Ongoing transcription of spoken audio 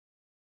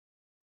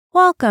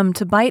Welcome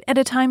to Bite at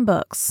a Time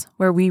Books,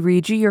 where we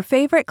read you your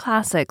favorite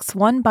classics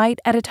one bite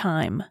at a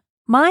time.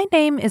 My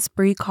name is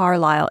Bree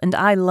Carlisle, and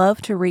I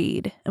love to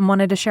read and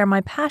wanted to share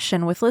my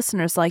passion with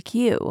listeners like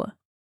you.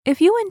 If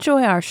you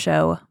enjoy our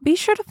show, be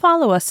sure to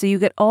follow us so you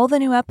get all the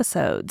new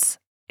episodes.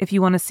 If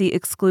you want to see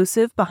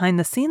exclusive behind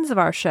the scenes of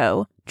our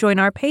show, join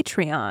our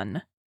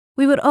Patreon.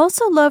 We would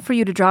also love for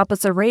you to drop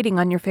us a rating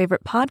on your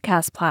favorite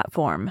podcast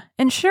platform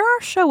and share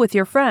our show with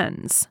your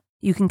friends.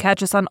 You can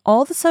catch us on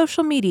all the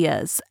social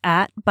medias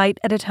at Bite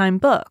at a Time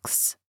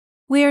Books.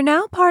 We are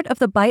now part of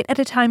the Bite at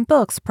a Time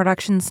Books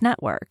Productions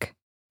Network.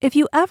 If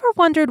you ever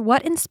wondered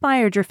what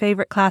inspired your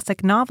favorite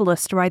classic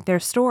novelists to write their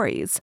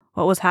stories,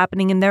 what was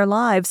happening in their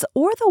lives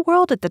or the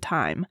world at the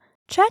time,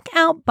 check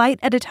out Bite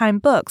at a Time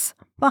Books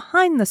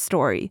Behind the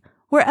Story,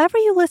 wherever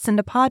you listen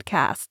to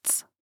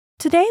podcasts.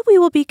 Today we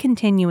will be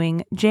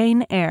continuing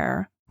Jane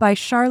Eyre by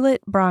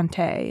Charlotte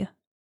Bronte.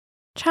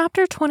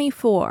 Chapter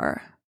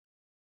 24.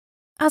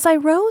 As I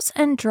rose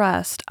and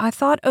dressed, I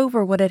thought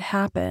over what had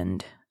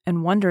happened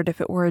and wondered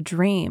if it were a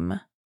dream.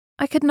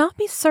 I could not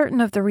be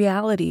certain of the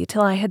reality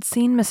till I had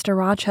seen Mr.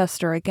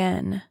 Rochester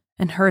again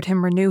and heard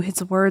him renew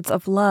his words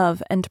of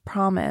love and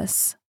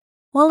promise.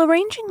 While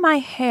arranging my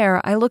hair,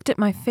 I looked at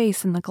my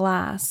face in the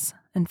glass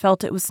and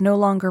felt it was no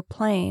longer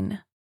plain.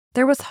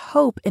 There was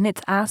hope in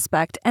its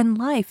aspect and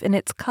life in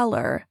its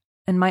color,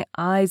 and my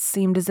eyes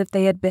seemed as if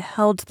they had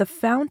beheld the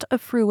fount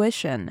of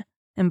fruition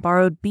and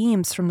borrowed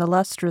beams from the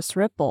lustrous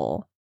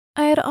ripple.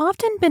 I had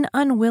often been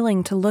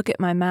unwilling to look at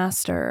my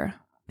master,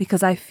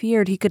 because I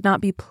feared he could not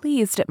be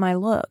pleased at my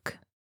look,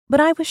 but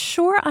I was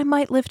sure I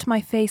might lift my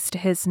face to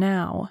his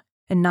now,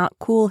 and not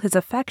cool his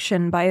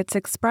affection by its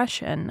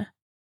expression.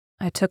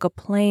 I took a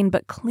plain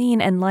but clean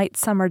and light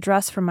summer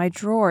dress from my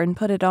drawer and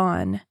put it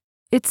on.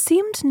 It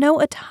seemed no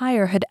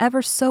attire had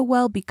ever so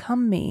well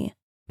become me,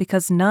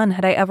 because none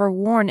had I ever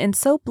worn in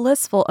so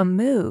blissful a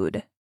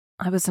mood.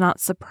 I was not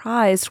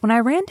surprised when I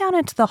ran down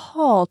into the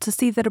hall to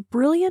see that a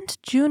brilliant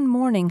June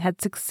morning had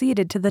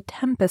succeeded to the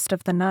tempest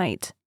of the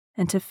night,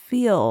 and to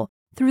feel,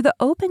 through the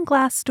open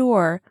glass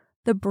door,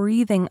 the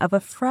breathing of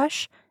a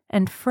fresh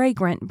and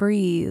fragrant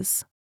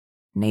breeze.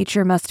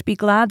 Nature must be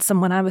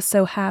gladsome when I was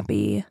so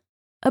happy.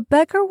 A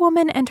beggar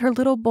woman and her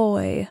little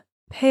boy,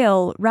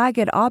 pale,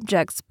 ragged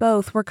objects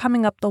both, were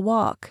coming up the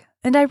walk,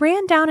 and I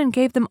ran down and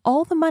gave them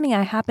all the money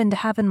I happened to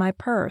have in my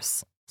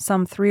purse,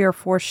 some 3 or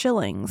 4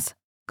 shillings.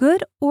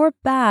 Good or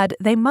bad,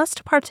 they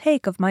must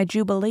partake of my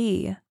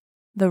jubilee.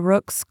 The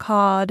rooks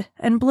cawed,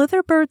 and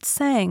blutherbirds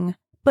sang,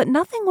 but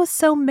nothing was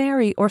so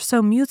merry or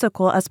so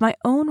musical as my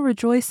own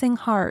rejoicing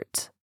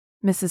heart.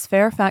 Mrs.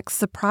 Fairfax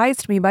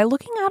surprised me by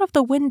looking out of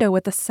the window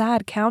with a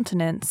sad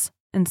countenance,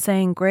 and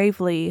saying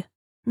gravely,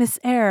 "Miss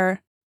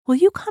Eyre, will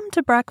you come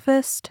to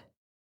breakfast?"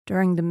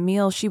 During the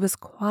meal she was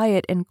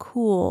quiet and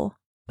cool,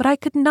 but I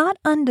could not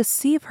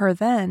undeceive her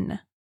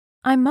then.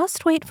 I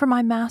must wait for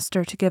my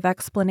master to give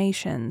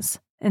explanations,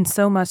 and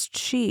so must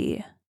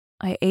she.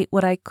 I ate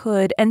what I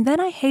could, and then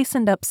I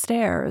hastened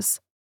upstairs.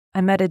 I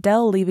met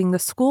Adele leaving the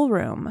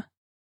schoolroom.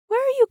 "Where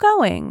are you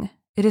going?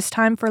 It is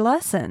time for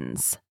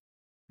lessons."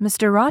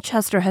 "Mr.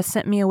 Rochester has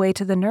sent me away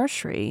to the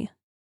nursery."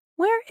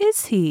 "Where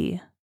is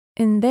he?"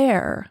 "In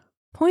there,"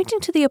 pointing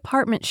to the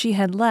apartment she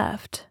had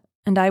left,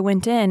 and I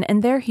went in,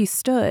 and there he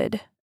stood.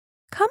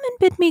 "Come and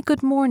bid me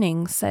good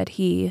morning," said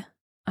he.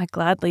 I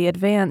gladly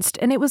advanced,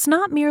 and it was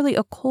not merely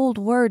a cold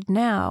word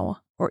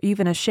now, or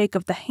even a shake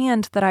of the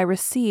hand that I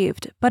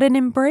received, but an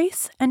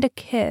embrace and a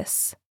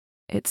kiss.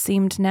 It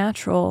seemed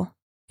natural.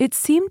 It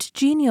seemed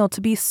genial to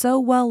be so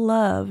well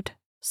loved,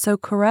 so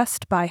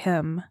caressed by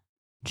him.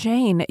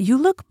 "Jane, you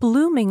look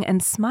blooming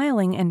and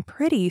smiling and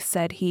pretty,"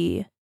 said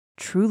he.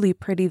 "Truly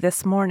pretty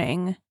this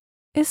morning.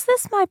 Is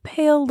this my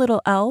pale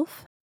little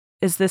elf?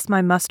 Is this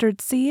my mustard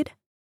seed?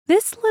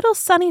 This little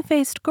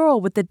sunny-faced girl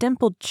with the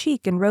dimpled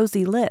cheek and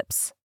rosy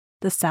lips,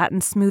 the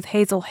satin-smooth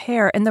hazel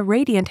hair and the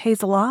radiant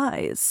hazel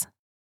eyes?"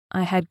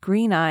 I had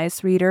green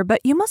eyes, reader,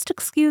 but you must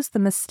excuse the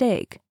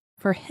mistake.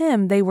 For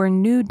him they were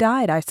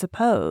new-dyed, I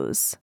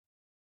suppose.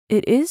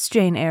 "It is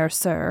Jane Eyre,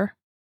 sir."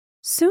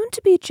 "Soon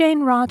to be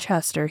Jane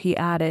Rochester," he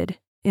added.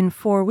 "In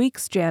 4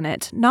 weeks,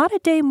 Janet, not a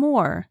day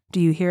more. Do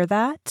you hear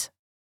that?"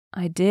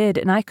 I did,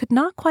 and I could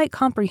not quite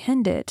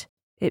comprehend it.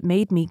 It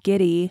made me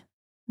giddy.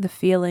 The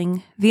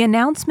feeling, the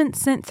announcement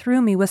sent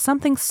through me was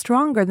something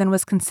stronger than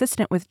was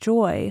consistent with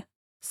joy,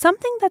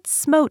 something that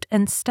smote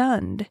and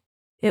stunned.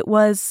 It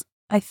was,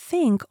 I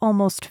think,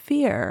 almost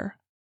fear.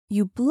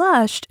 "You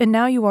blushed, and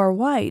now you are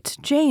white.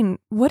 Jane,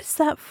 what is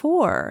that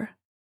for?"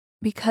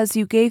 "Because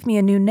you gave me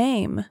a new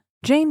name,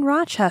 Jane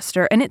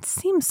Rochester, and it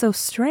seems so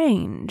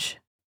strange."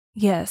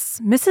 "Yes,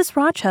 Mrs.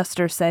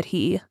 Rochester," said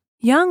he.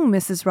 "Young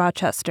Mrs.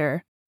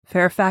 Rochester,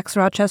 Fairfax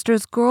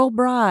Rochester's girl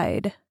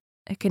bride."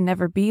 "It can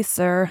never be,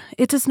 sir.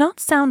 It does not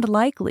sound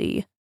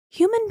likely.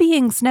 Human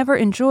beings never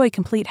enjoy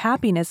complete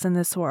happiness in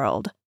this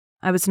world.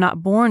 I was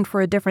not born for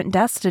a different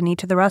destiny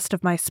to the rest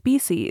of my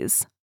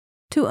species.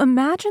 To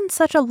imagine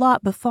such a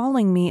lot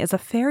befalling me is a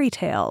fairy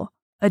tale,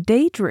 a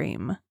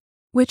daydream,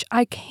 which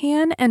I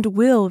can and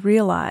will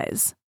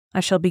realize. I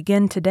shall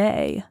begin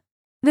today."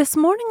 This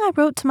morning I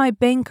wrote to my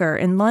banker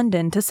in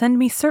London to send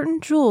me certain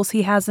jewels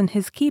he has in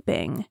his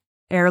keeping,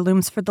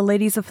 heirlooms for the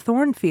ladies of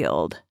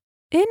Thornfield.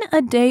 In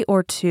a day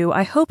or two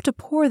I hope to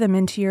pour them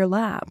into your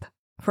lap.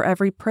 For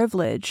every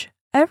privilege,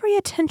 every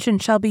attention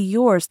shall be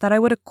yours that I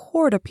would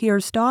accord a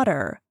peer's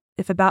daughter,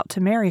 if about to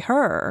marry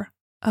her.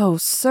 Oh,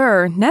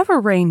 sir, never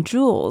rain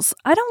jewels.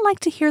 I don't like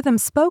to hear them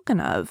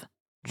spoken of.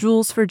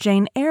 Jewels for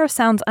Jane Eyre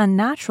sounds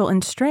unnatural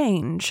and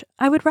strange.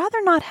 I would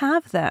rather not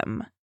have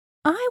them.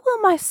 I will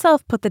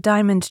myself put the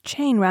diamond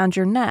chain round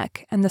your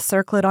neck and the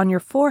circlet on your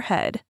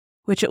forehead,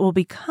 which it will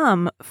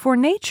become, for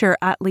nature,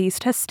 at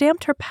least, has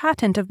stamped her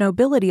patent of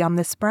nobility on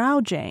this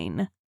brow,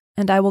 Jane.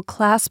 And I will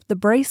clasp the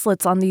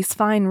bracelets on these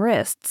fine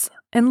wrists,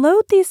 and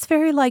load these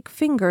fairy-like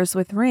fingers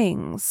with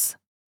rings.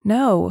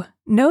 No,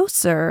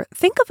 sir,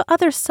 think of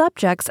other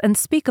subjects and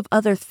speak of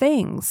other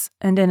things,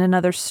 and in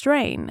another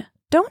strain.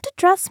 Don't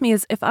address me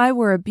as if I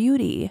were a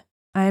beauty.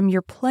 I am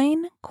your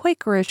plain,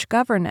 Quakerish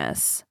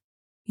governess.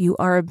 You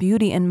are a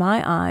beauty in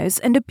my eyes,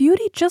 and a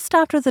beauty just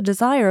after the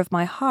desire of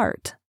my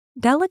heart.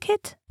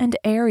 Delicate and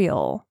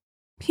aerial.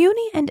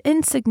 Puny and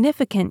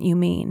insignificant, you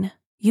mean.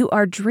 You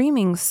are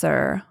dreaming,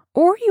 sir,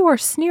 or you are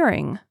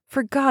sneering.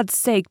 For God's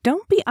sake,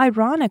 don't be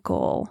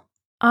ironical.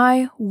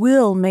 I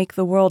will make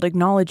the world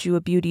acknowledge you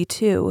a beauty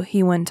too,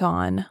 he went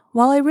on,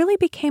 while I really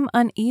became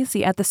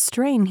uneasy at the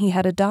strain he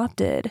had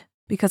adopted,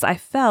 because I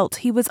felt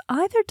he was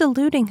either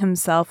deluding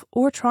himself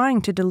or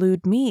trying to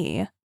delude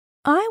me.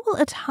 I will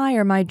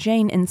attire my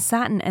Jane in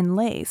satin and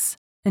lace,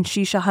 and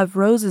she shall have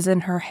roses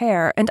in her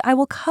hair, and I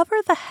will cover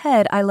the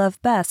head I love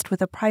best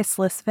with a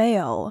priceless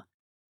veil.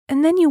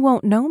 And then you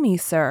won't know me,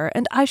 sir,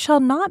 and I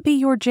shall not be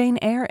your Jane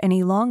Eyre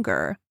any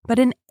longer, but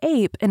an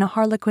ape in a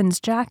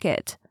harlequin's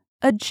jacket,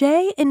 a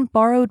jay in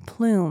borrowed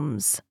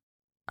plumes.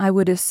 I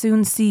would as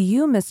soon see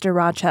you, Mr.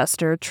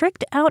 Rochester,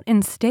 tricked out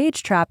in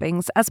stage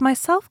trappings as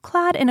myself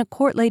clad in a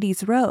court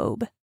lady's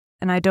robe.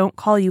 And I don't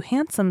call you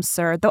handsome,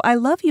 sir, though I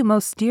love you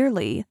most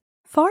dearly,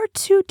 far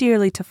too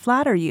dearly to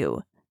flatter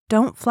you.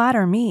 Don't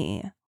flatter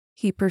me.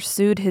 He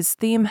pursued his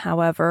theme,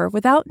 however,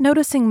 without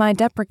noticing my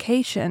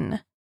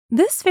deprecation.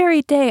 This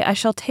very day I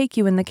shall take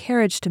you in the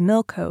carriage to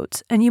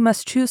Millcote, and you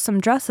must choose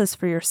some dresses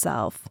for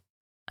yourself.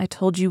 I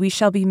told you we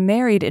shall be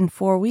married in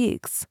 4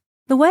 weeks.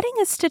 The wedding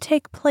is to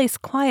take place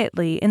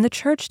quietly in the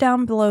church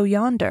down below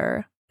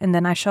yonder, and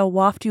then I shall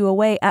waft you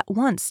away at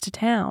once to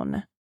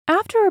town.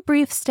 After a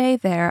brief stay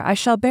there, I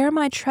shall bear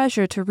my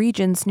treasure to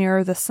regions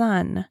nearer the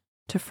sun,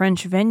 to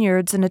French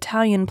vineyards and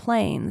Italian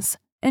plains,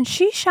 and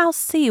she shall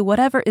see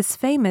whatever is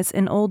famous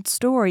in old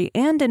story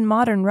and in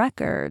modern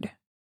record.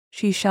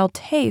 She shall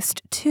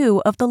taste,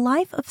 too, of the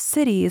life of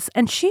cities,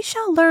 and she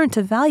shall learn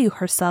to value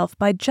herself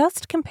by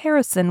just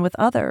comparison with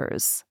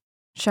others.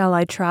 Shall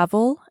I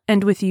travel,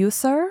 and with you,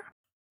 sir?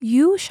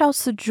 You shall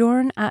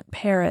sojourn at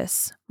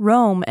Paris,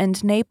 Rome,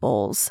 and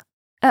Naples,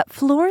 at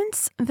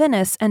Florence,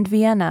 Venice, and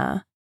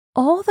Vienna.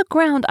 All the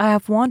ground I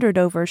have wandered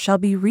over shall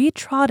be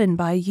retrodden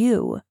by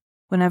you.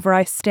 Whenever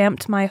I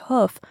stamped my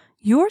hoof,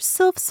 your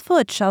sylph's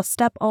foot shall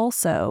step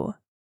also.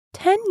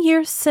 10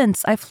 years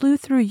since I flew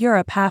through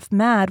Europe half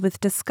mad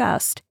with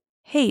disgust,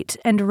 hate,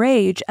 and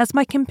rage as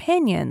my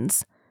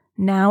companions.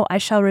 Now I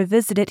shall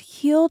revisit it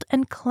healed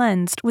and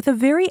cleansed with a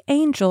very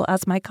angel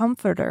as my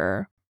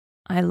comforter.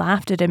 I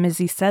laughed at him as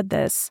he said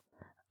this.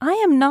 I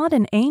am not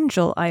an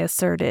angel, I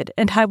asserted,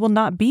 and I will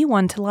not be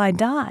one till I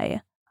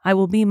die. I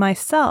will be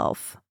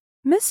myself.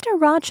 Mr.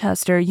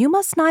 Rochester, you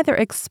must neither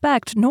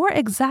expect nor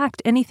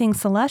exact anything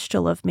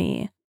celestial of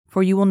me,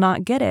 for you will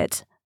not get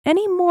it,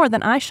 any more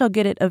than I shall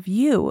get it of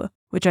you,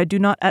 which I do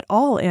not at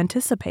all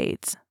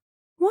anticipate.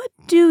 What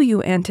do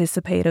you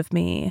anticipate of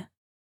me?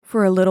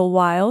 For a little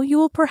while you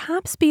will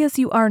perhaps be as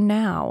you are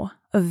now,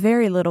 a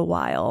very little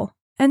while,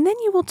 and then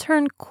you will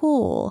turn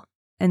cool,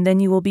 and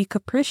then you will be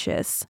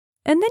capricious,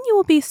 and then you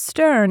will be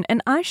stern,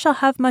 and I shall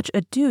have much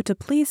ado to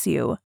please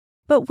you.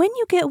 But when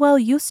you get well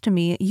used to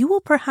me, you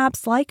will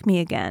perhaps like me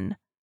again.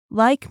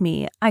 Like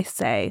me, I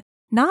say,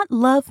 not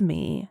love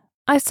me.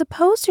 I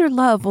suppose your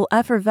love will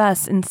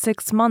effervesce in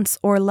 6 months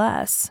or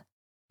less.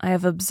 I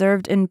have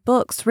observed in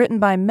books written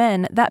by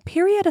men that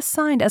period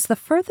assigned as the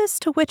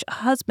furthest to which a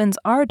husband's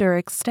ardor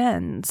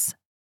extends.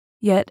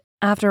 Yet,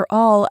 after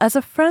all, as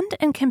a friend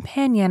and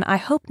companion, I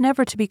hope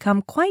never to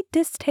become quite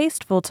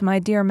distasteful to my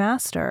dear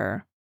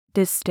master.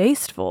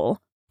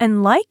 Distasteful?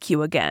 And like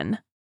you again?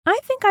 I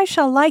think I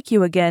shall like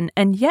you again,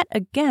 and yet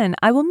again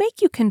I will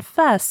make you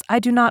confess I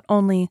do not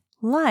only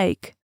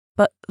like,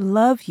 but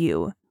love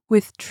you,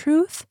 with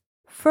truth,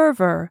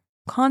 fervor,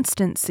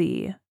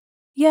 constancy.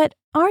 Yet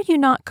are you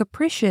not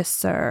capricious,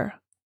 sir?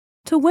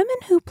 To women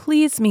who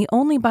please me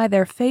only by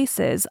their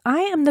faces, I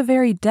am the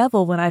very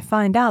devil when I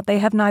find out they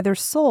have neither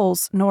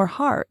souls nor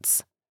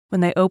hearts, when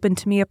they open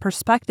to me a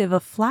perspective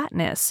of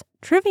flatness,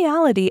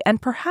 triviality,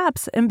 and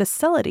perhaps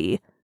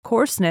imbecility,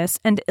 coarseness,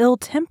 and ill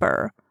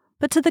temper,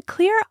 but to the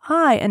clear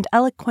eye and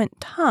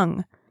eloquent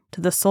tongue, to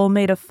the soul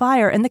made of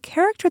fire and the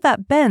character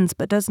that bends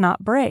but does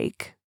not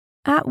break.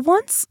 At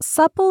once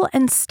supple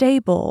and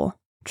stable,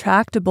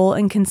 tractable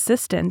and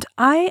consistent,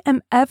 I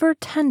am ever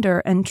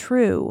tender and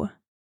true.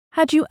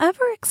 Had you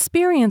ever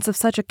experience of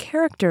such a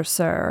character,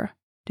 sir?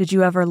 Did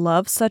you ever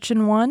love such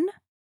an one?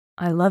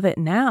 I love it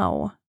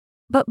now.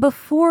 But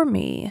before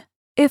me,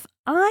 if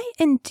I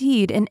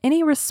indeed in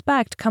any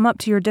respect come up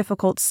to your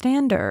difficult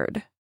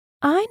standard,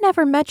 I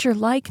never met your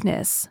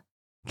likeness.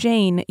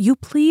 Jane, you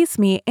please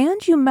me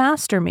and you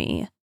master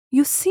me.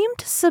 You seem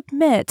to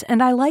submit,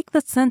 and I like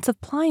the sense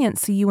of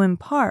pliancy you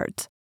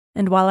impart.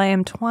 And while I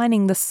am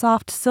twining the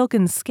soft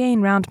silken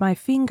skein round my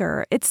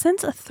finger, it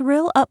sends a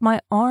thrill up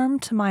my arm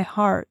to my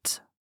heart.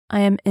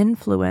 I am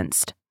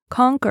influenced,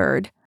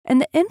 conquered,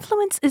 and the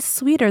influence is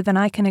sweeter than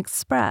I can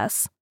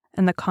express,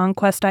 and the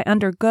conquest I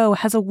undergo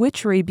has a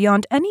witchery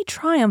beyond any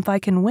triumph I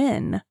can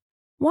win.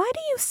 Why do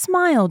you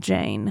smile,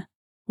 Jane?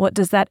 What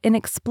does that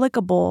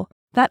inexplicable,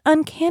 that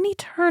uncanny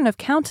turn of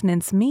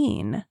countenance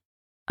mean?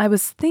 I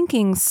was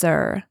thinking,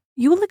 sir,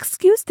 you will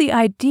excuse the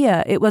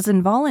idea, it was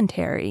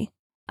involuntary.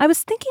 I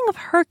was thinking of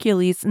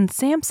Hercules and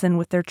Samson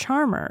with their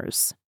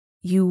charmers.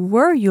 You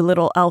were, you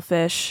little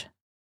elfish.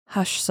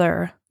 Hush,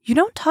 sir. You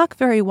don't talk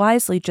very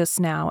wisely just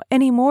now,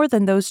 any more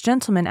than those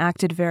gentlemen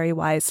acted very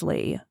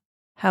wisely.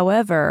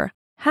 However,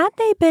 had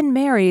they been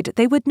married,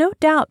 they would no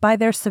doubt by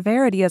their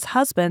severity as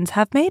husbands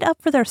have made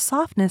up for their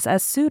softness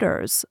as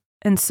suitors,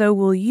 and so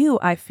will you,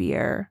 I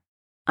fear.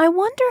 I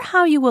wonder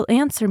how you will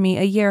answer me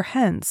a year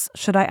hence,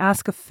 should I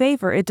ask a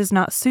favor it does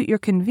not suit your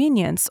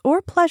convenience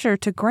or pleasure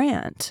to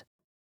grant.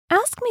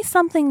 Ask me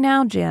something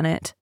now,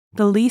 Janet,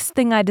 the least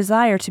thing I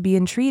desire to be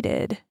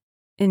entreated.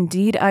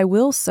 Indeed I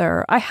will,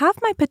 sir. I have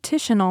my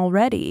petition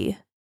already.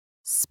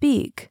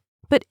 Speak.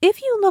 But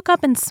if you look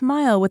up and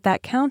smile with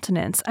that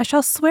countenance, I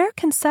shall swear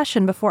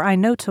concession before I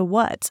know to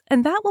what,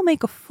 and that will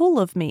make a fool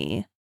of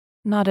me.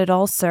 Not at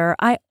all, sir.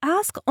 I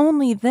ask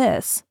only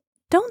this.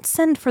 Don't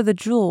send for the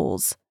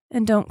jewels,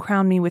 and don't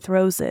crown me with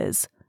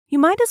roses. You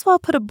might as well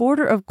put a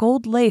border of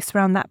gold lace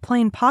round that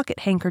plain pocket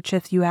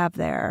handkerchief you have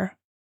there.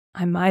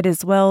 I might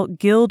as well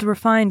gild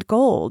refined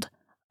gold.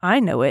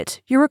 I know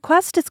it. Your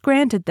request is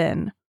granted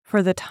then,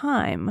 for the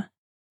time.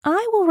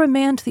 I will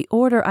remand the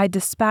order I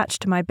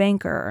dispatched to my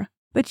banker,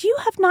 but you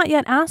have not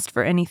yet asked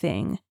for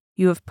anything.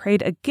 You have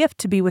prayed a gift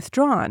to be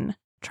withdrawn.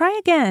 Try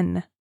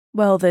again.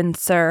 Well then,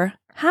 sir,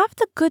 have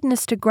the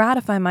goodness to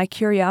gratify my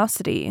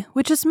curiosity,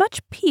 which is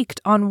much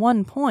piqued on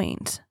one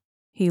point.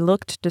 He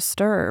looked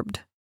disturbed.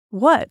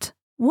 What?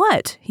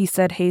 He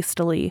said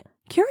hastily.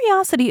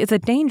 Curiosity is a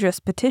dangerous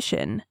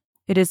petition.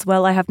 It is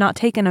well I have not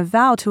taken a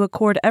vow to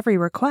accord every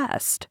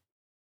request.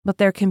 But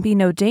there can be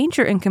no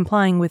danger in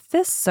complying with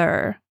this,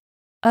 sir.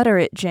 Utter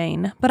it,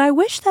 Jane, but I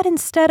wish that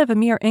instead of a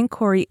mere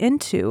inquiry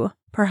into,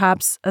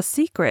 perhaps, a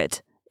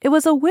secret, it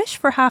was a wish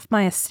for half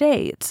my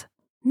estate.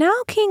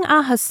 Now, King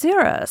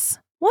Ahasuerus,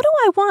 what do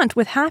I want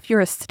with half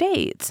your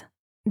estate?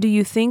 Do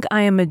you think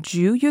I am a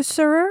Jew,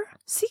 usurer,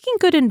 seeking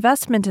good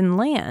investment in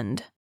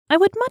land? I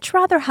would much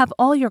rather have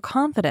all your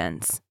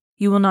confidence.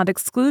 You will not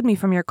exclude me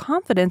from your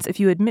confidence if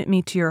you admit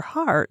me to your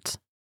heart.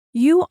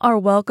 You are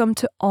welcome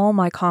to all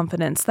my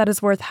confidence that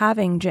is worth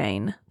having,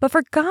 Jane, but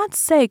for God's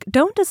sake,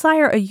 don't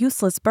desire a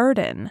useless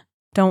burden.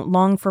 Don't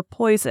long for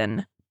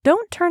poison.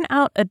 Don't turn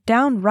out a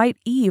downright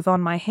Eve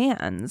on my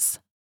hands.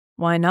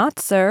 Why not,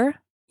 sir?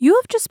 You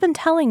have just been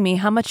telling me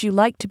how much you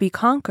like to be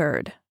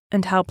conquered,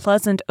 and how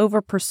pleasant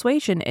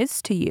over-persuasion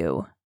is to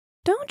you.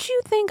 Don't you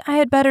think I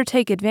had better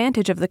take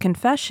advantage of the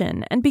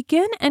confession and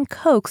begin and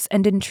coax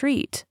and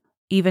entreat?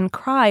 Even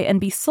cry and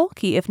be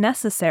sulky if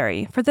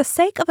necessary, for the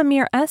sake of a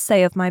mere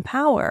essay of my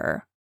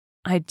power.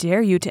 I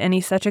dare you to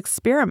any such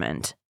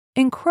experiment.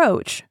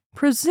 Encroach,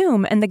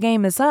 presume, and the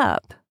game is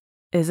up.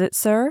 Is it,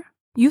 sir?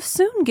 You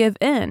soon give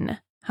in.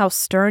 How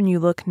stern you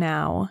look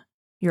now.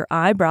 Your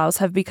eyebrows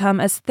have become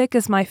as thick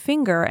as my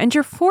finger, and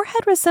your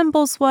forehead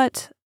resembles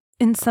what,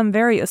 in some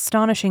very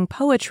astonishing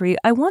poetry,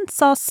 I once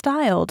saw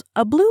styled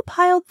a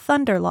blue-piled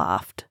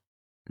thunderloft.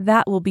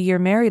 That will be your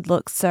married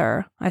look,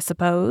 sir, I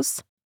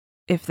suppose.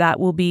 If that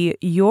will be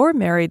your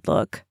married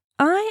look,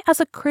 I, as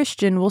a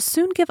Christian, will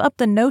soon give up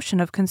the notion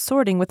of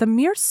consorting with a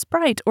mere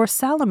sprite or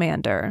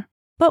salamander.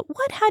 But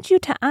what had you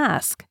to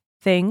ask?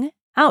 Thing,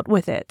 out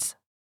with it.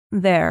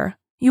 There,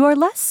 you are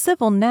less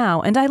civil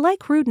now, and I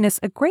like rudeness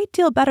a great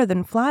deal better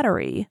than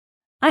flattery.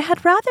 I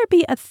had rather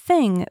be a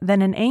thing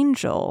than an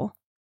angel.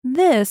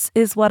 This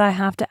is what I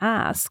have to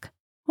ask.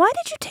 Why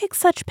did you take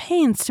such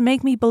pains to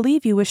make me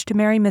believe you wish to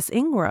marry Miss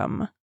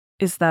Ingram?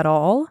 Is that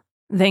all?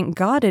 Thank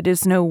God it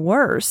is no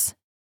worse.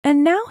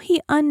 And now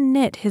he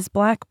unknit his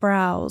black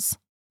brows,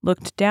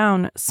 looked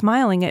down,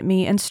 smiling at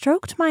me, and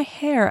stroked my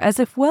hair as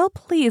if well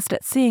pleased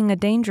at seeing a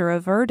danger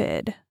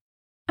averted.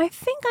 I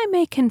think I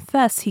may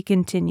confess, he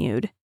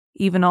continued,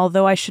 even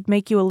although I should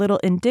make you a little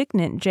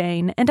indignant,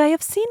 Jane, and I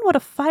have seen what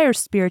a fire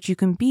spirit you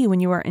can be when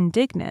you are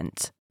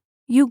indignant.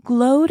 You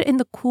glowed in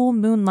the cool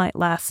moonlight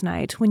last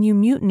night when you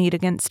mutinied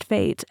against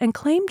fate and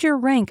claimed your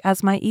rank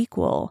as my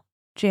equal.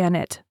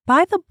 Janet,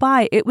 by the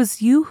by, it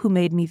was you who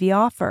made me the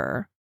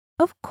offer.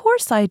 Of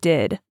course I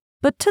did,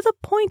 but to the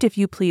point if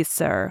you please,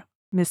 sir.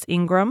 Miss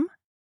Ingram?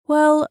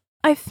 Well,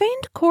 I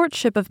feigned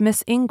courtship of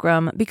Miss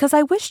Ingram because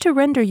I wished to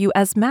render you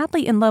as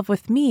madly in love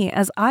with me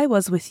as I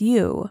was with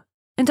you.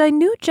 and I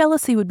knew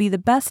jealousy would be the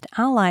best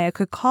ally I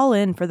could call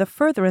in for the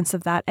furtherance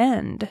of that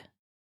end.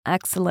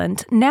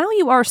 Excellent. Now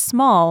you are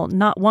small,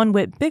 not one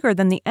whit bigger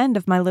than the end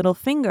of my little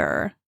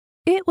finger.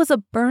 It was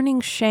a burning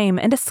shame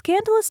and a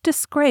scandalous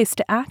disgrace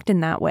to act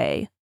in that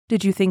way.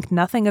 Did you think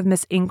nothing of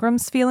Miss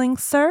Ingram's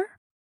feelings, sir?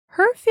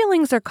 Her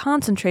feelings are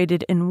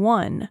concentrated in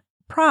one,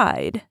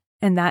 pride,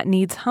 and that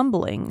needs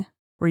humbling.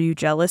 Were you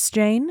jealous,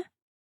 Jane?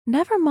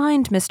 Never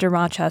mind, Mr.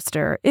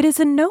 Rochester. It is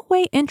in no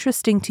way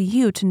interesting to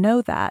you to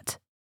know that.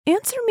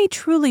 Answer me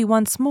truly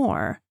once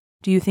more.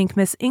 Do you think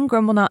Miss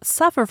Ingram will not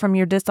suffer from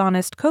your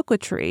dishonest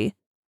coquetry?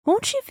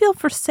 Won't she feel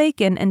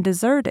forsaken and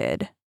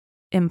deserted?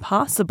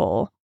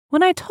 Impossible.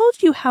 When I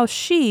told you how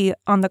she,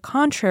 on the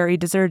contrary,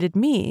 deserted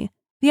me,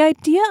 the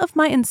idea of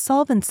my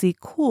insolvency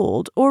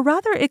cooled, or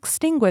rather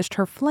extinguished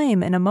her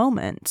flame in a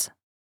moment.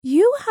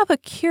 You have a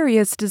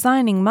curious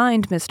designing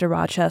mind, Mr.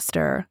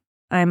 Rochester.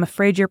 I am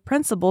afraid your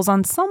principles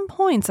on some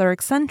points are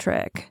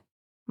eccentric.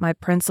 My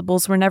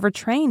principles were never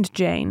trained,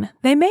 Jane.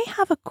 They may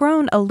have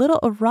grown a little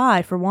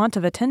awry for want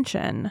of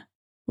attention.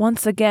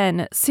 Once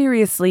again,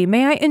 seriously,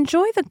 may I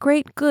enjoy the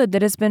great good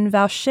that has been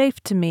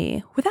vouchsafed to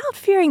me, without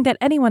fearing that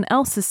anyone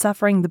else is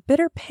suffering the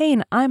bitter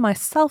pain I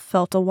myself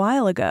felt a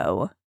while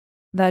ago.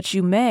 That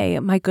you may,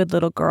 my good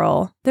little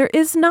girl. There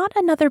is not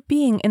another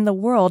being in the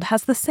world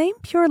has the same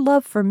pure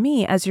love for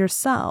me as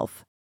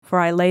yourself, for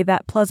I lay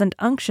that pleasant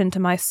unction to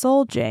my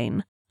soul,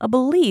 Jane, a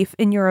belief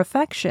in your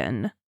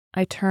affection.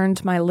 I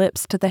turned my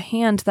lips to the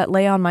hand that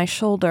lay on my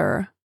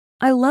shoulder.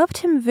 I loved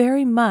him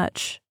very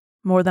much,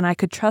 more than I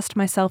could trust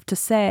myself to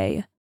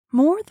say,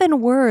 more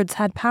than words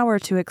had power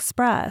to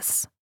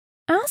express.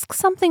 Ask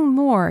something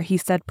more, he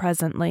said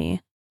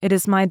presently. It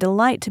is my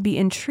delight to be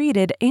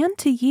entreated and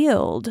to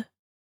yield.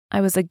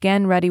 I was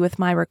again ready with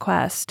my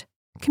request.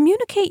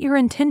 Communicate your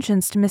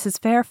intentions to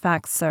Mrs.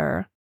 Fairfax,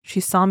 sir.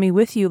 She saw me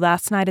with you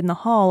last night in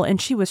the hall,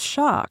 and she was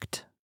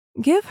shocked.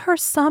 Give her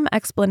some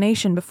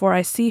explanation before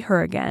I see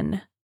her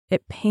again.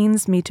 It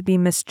pains me to be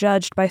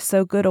misjudged by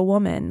so good a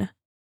woman.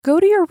 Go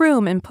to your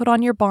room and put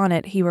on your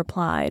bonnet, he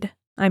replied.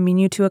 I mean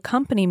you to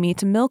accompany me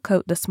to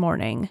Millcote this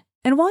morning,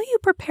 and while you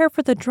prepare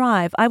for the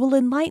drive, I will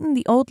enlighten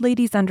the old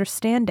lady's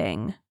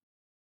understanding.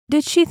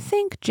 Did she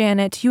think,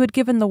 Janet, you had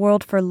given the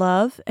world for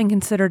love and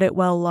considered it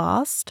well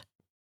lost?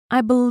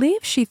 I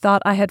believe she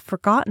thought I had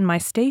forgotten my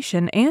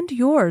station and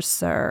yours,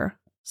 sir.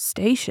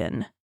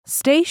 Station?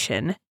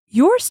 Station?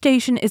 Your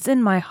station is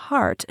in my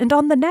heart and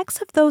on the necks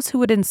of those who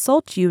would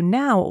insult you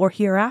now or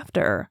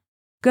hereafter.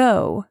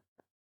 Go.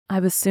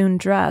 I was soon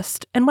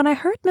dressed, and when I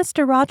heard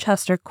Mr.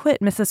 Rochester quit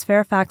Mrs.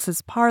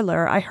 Fairfax's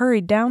parlor, I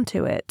hurried down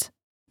to it.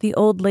 The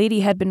old lady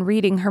had been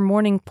reading her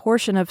morning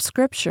portion of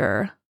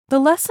Scripture, the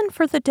lesson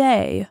for the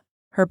day.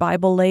 Her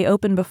Bible lay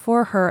open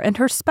before her, and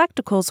her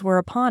spectacles were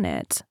upon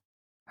it.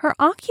 Her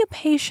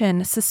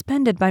occupation,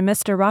 suspended by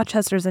Mr.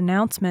 Rochester's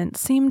announcement,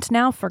 seemed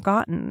now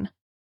forgotten.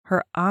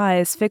 Her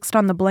eyes, fixed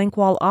on the blank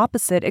wall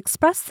opposite,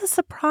 expressed the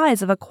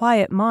surprise of a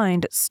quiet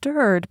mind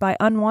stirred by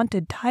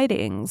unwonted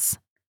tidings.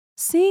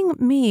 Seeing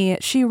me,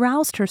 she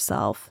roused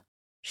herself.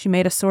 She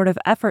made a sort of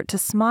effort to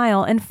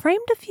smile and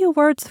framed a few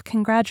words of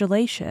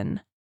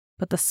congratulation,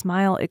 but the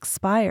smile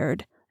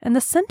expired, and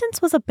the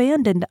sentence was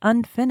abandoned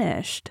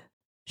unfinished.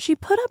 She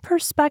put up her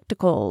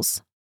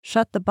spectacles,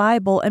 shut the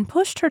Bible, and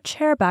pushed her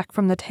chair back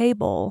from the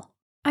table.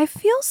 I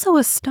feel so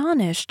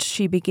astonished,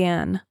 she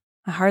began.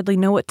 I hardly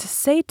know what to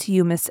say to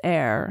you, Miss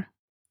Eyre.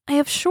 I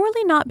have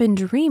surely not been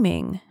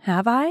dreaming,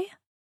 have I?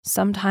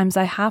 Sometimes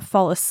I half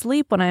fall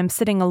asleep when I am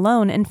sitting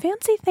alone and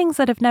fancy things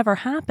that have never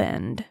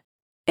happened.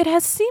 It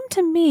has seemed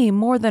to me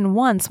more than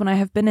once when I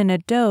have been in a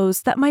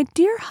doze that my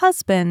dear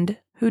husband,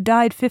 who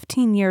died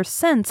 15 years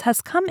since,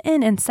 has come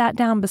in and sat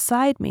down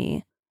beside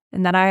me,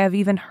 and that I have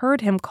even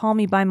heard him call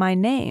me by my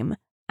name,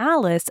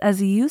 Alice, as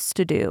he used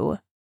to do.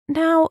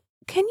 Now,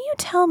 can you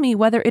tell me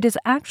whether it is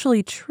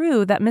actually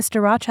true that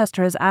Mr.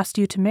 Rochester has asked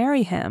you to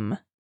marry him?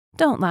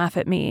 Don't laugh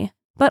at me,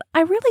 but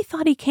I really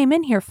thought he came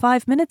in here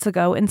 5 minutes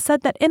ago and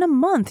said that in a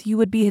month you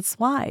would be his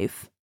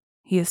wife.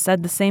 He has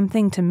said the same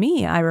thing to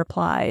me, I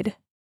replied.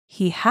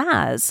 He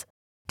has?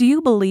 Do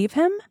you believe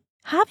him?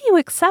 Have you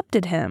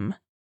accepted him?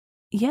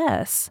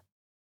 Yes.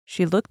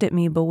 She looked at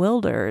me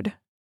bewildered.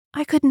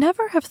 I could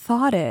never have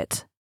thought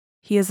it.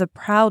 He is a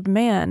proud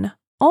man.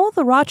 All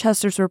the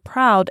Rochesters were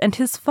proud, and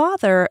his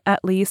father,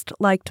 at least,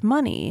 liked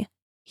money.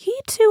 He,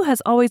 too,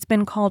 has always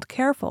been called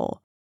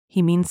careful.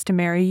 He means to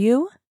marry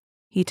you?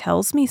 He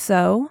tells me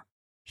so.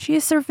 She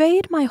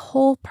surveyed my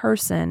whole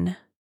person.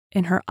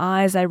 In her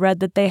eyes I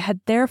read that they had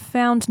there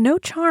found no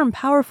charm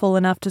powerful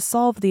enough to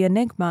solve the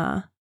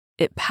enigma.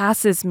 It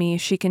passes me,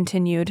 she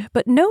continued,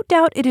 but no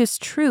doubt it is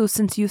true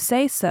since you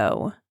say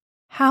so.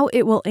 How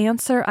it will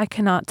answer I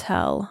cannot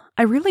tell.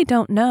 I really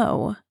don't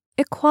know.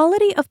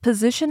 Equality of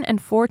position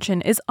and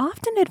fortune is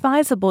often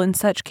advisable in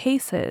such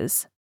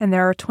cases, and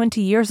there are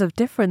 20 years of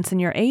difference in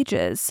your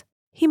ages.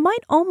 He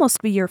might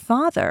almost be your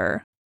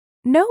father.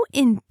 No,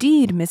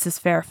 indeed, Mrs.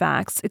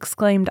 Fairfax,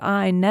 exclaimed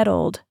I,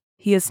 nettled.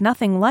 He is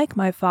nothing like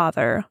my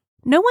father.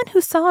 No one who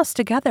saw us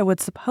together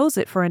would suppose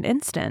it for an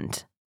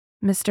instant.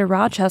 Mr.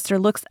 Rochester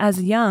looks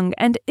as young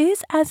and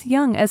is as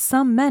young as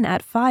some men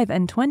at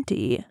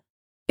 25.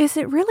 Is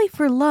it really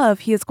for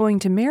love he is going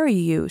to marry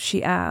you?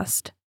 She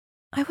asked.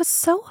 I was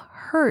so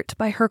hurt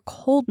by her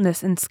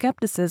coldness and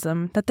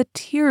skepticism that the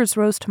tears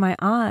rose to my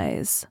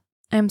eyes.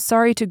 I am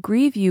sorry to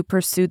grieve you,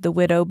 pursued the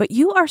widow, but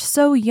you are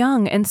so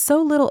young and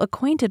so little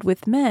acquainted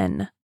with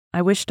men.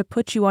 I wish to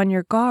put you on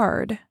your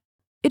guard.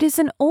 It is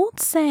an old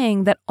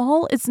saying that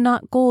all is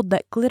not gold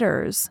that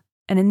glitters,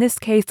 and in this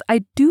case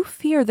I do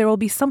fear there will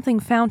be something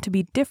found to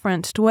be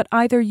different to what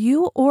either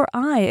you or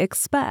I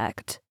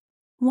expect.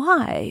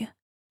 Why?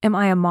 Am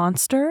I a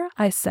monster?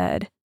 I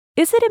said.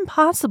 Is it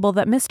impossible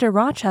that Mr.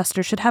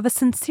 Rochester should have a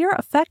sincere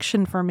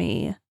affection for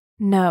me?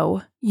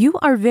 No, you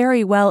are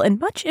very well and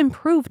much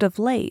improved of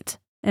late,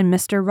 and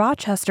Mr.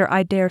 Rochester,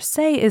 I dare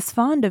say, is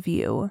fond of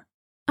you.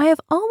 I have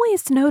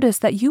always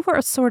noticed that you were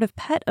a sort of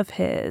pet of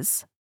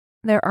his.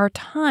 There are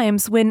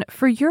times when,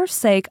 for your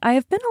sake, I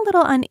have been a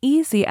little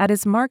uneasy at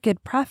his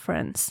marked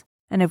preference,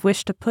 and have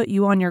wished to put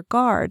you on your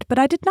guard, but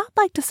I did not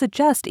like to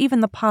suggest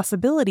even the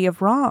possibility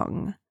of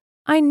wrong.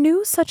 I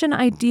knew such an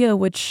idea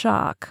would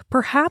shock,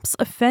 perhaps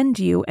offend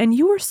you, and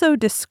you were so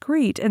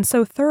discreet and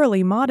so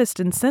thoroughly modest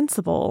and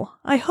sensible,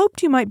 I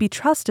hoped you might be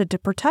trusted to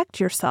protect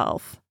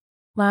yourself.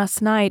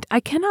 Last night, I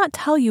cannot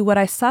tell you what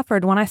I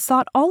suffered when I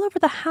sought all over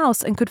the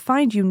house and could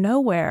find you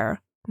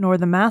nowhere, nor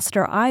the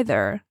master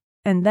either,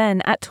 and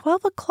then at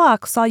 12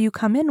 o'clock saw you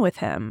come in with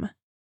him.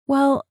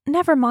 Well,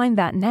 never mind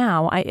that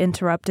now, I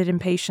interrupted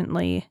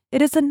impatiently.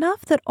 It is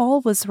enough that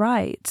all was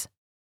right.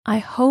 I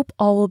hope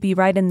all will be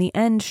right in the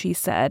end, she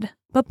said,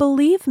 but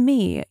believe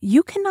me,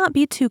 you cannot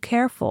be too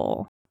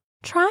careful.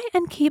 Try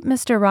and keep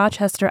Mr.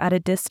 Rochester at a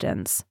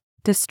distance.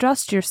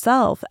 Distrust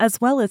yourself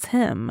as well as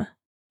him.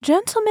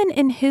 Gentlemen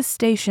in his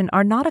station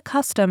are not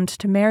accustomed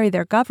to marry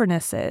their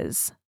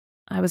governesses.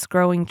 I was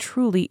growing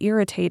truly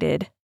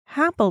irritated.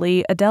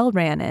 Happily, Adele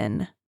ran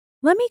in.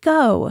 Let me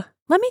go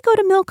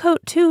to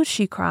Millcote too,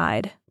 she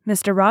cried.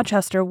 Mr.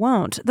 Rochester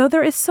won't, though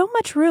there is so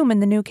much room in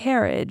the new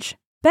carriage.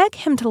 Beg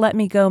him to let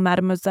me go,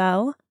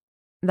 mademoiselle.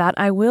 That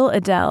I will,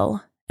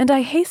 Adele. And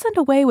I hastened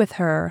away with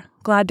her,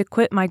 glad to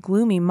quit my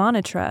gloomy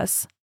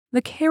monitress.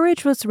 The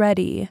carriage was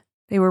ready.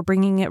 They were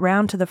bringing it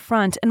round to the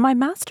front, and my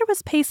master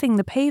was pacing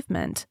the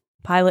pavement,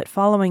 Pilot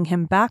following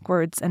him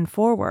backwards and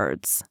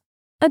forwards.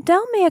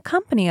 Adele may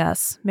accompany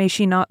us, may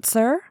she not,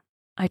 sir?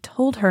 I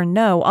told her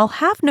no, I'll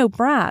have no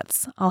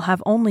brats, I'll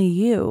have only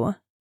you.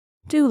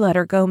 Do let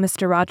her go,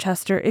 Mr.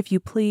 Rochester, if you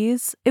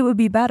please. It would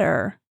be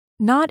better.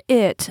 Not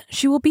it.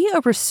 She will be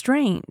a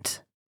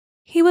restraint.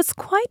 He was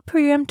quite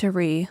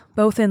peremptory,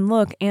 both in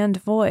look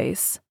and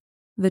voice.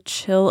 The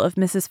chill of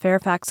Mrs.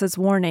 Fairfax's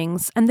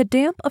warnings and the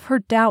damp of her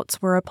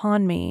doubts were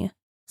upon me.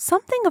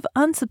 Something of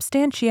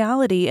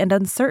unsubstantiality and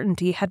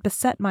uncertainty had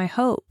beset my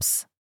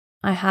hopes.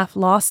 I half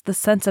lost the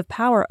sense of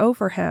power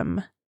over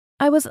him.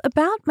 I was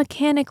about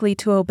mechanically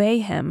to obey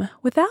him,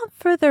 without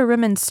further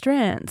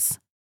remonstrance,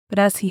 but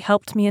as he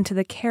helped me into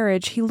the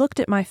carriage, he looked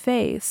at my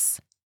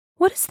face.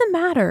 What is the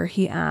matter?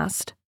 He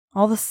asked.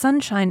 All the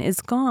sunshine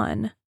is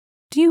gone.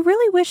 Do you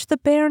really wish the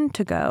bairn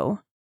to go?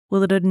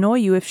 Will it annoy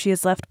you if she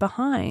is left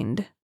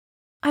behind?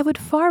 I would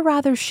far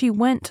rather she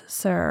went,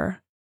 sir.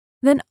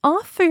 Then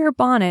off for your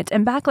bonnet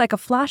and back like a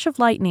flash of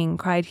lightning,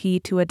 cried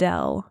he to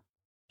Adele.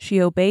 She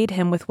obeyed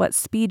him with what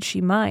speed she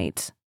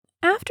might.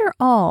 After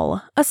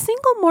all, a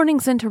single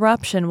morning's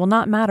interruption will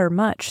not matter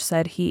much,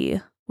 said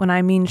he, when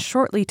I mean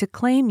shortly to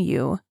claim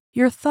you,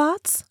 your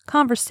thoughts,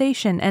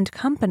 conversation, and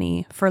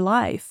company for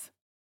life.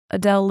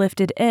 Adele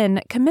lifted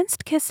in,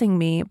 commenced kissing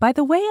me by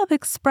the way of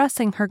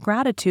expressing her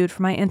gratitude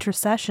for my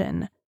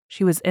intercession.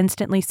 She was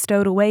instantly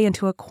stowed away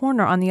into a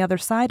corner on the other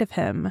side of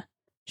him.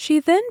 She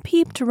then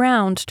peeped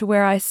round to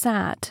where I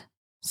sat.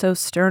 So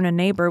stern a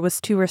neighbor was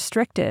too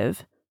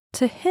restrictive.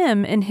 To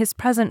him, in his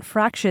present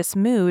fractious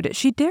mood,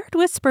 she dared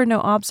whisper no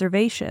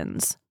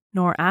observations,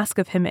 nor ask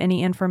of him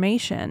any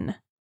information.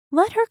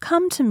 Let her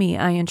come to me,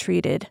 I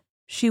entreated.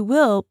 She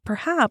will,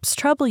 perhaps,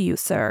 trouble you,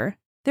 sir.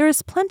 There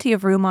is plenty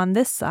of room on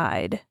this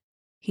side.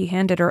 He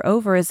handed her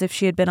over as if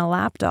she had been a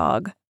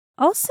lapdog.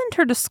 I'll send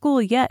her to school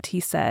yet,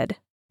 he said,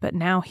 but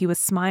now he was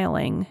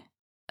smiling.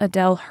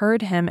 Adele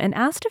heard him and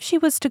asked if she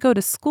was to go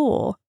to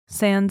school,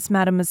 sans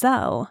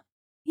mademoiselle.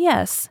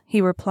 Yes,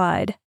 he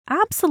replied,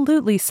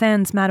 absolutely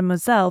sans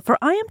mademoiselle, for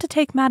I am to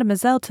take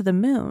mademoiselle to the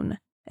moon,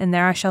 and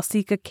there I shall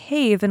seek a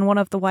cave in one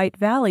of the white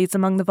valleys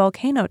among the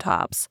volcano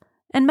tops,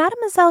 and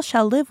mademoiselle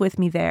shall live with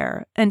me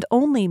there, and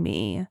only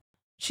me.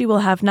 She will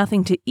have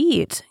nothing to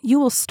eat. You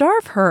will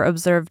starve her,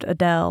 observed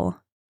Adele.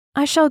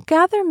 I shall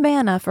gather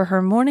manna for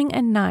her morning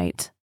and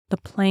night. The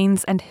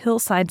plains and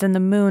hillsides in the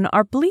moon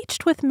are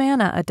bleached with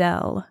manna,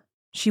 Adele.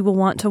 She will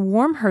want to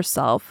warm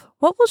herself.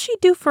 What will she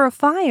do for a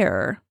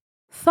fire?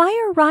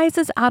 Fire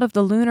rises out of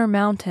the lunar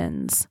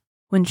mountains.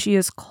 When she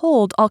is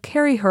cold, I'll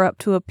carry her up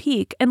to a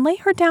peak and lay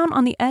her down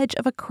on the edge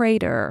of a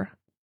crater.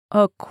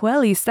 Oh,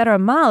 quelli sera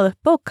mal,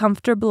 beau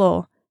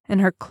comfortable. And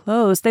her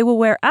clothes, they will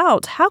wear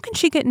out. How can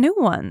she get new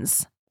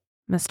ones?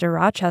 Mr.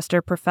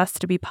 Rochester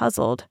professed to be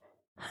puzzled.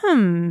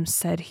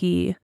 Said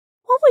he.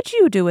 What would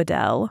you do,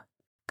 Adele?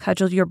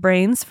 Cudgel your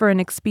brains for an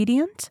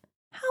expedient?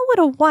 How would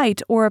a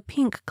white or a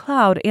pink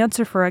cloud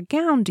answer for a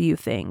gown, do you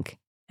think?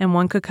 And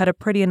one could cut a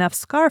pretty enough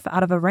scarf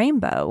out of a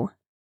rainbow.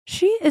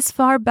 She is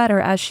far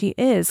better as she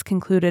is,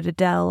 concluded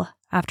Adele,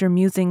 after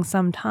musing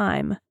some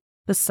time.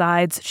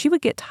 Besides, she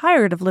would get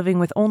tired of living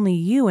with only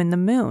you in the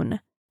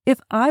moon.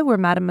 If I were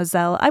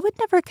Mademoiselle, I would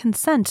never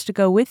consent to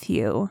go with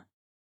you.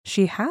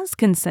 She has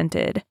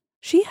consented.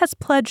 She has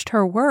pledged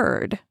her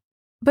word.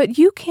 But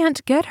you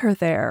can't get her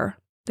there.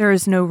 There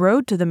is no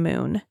road to the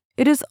moon.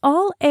 It is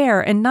all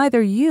air, and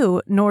neither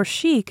you nor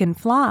she can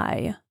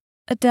fly.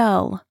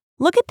 Adele,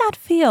 look at that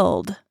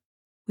field.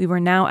 We were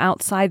now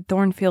outside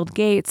Thornfield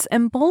gates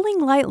and bowling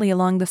lightly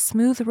along the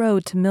smooth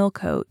road to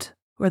Millcote,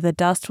 where the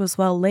dust was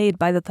well laid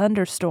by the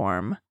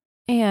thunderstorm,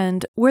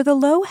 and where the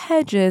low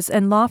hedges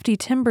and lofty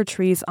timber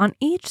trees on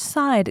each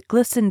side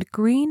glistened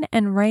green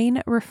and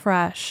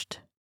rain-refreshed.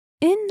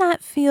 In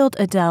that field,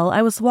 Adele,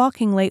 I was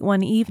walking late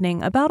one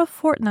evening about a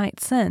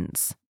fortnight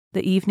since,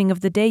 the evening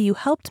of the day you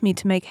helped me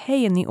to make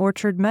hay in the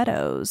orchard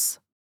meadows.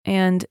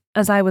 And,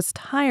 as I was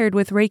tired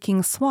with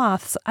raking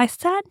swaths, I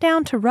sat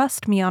down to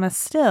rest me on a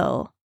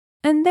still,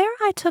 and there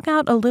I took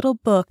out a little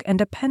book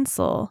and a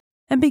pencil,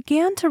 and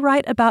began to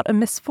write about a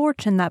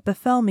misfortune that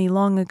befell me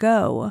long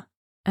ago,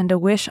 and a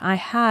wish I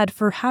had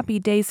for happy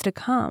days to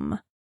come.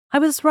 I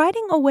was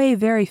writing away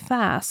very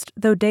fast,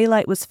 though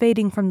daylight was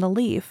fading from the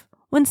leaf,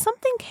 when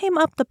something came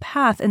up the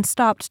path and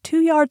stopped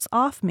 2 yards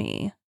off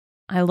me.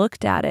 I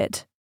looked at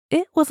it.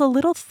 It was a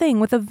little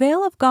thing with a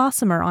veil of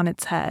gossamer on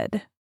its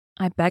head.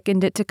 I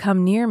beckoned it to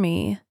come near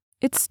me.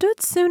 It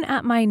stood soon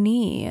at my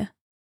knee.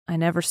 I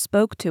never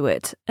spoke to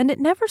it, and it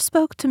never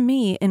spoke to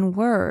me in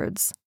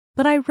words,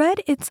 but I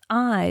read its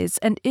eyes,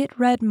 and it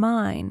read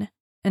mine,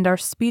 and our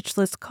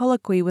speechless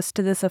colloquy was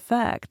to this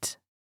effect.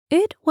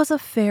 It was a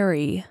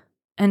fairy,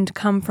 and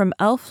come from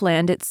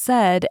Elfland, it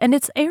said, and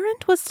its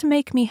errand was to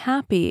make me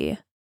happy.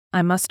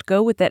 I must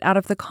go with it out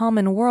of the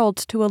common world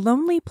to a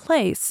lonely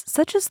place,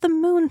 such as the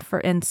moon, for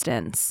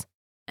instance.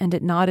 And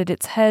it nodded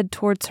its head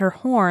towards her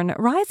horn,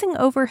 rising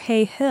over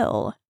Hay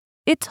Hill.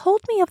 It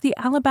told me of the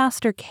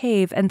alabaster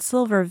cave and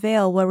silver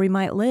vale where we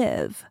might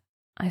live.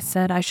 I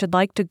said I should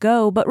like to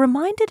go, but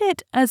reminded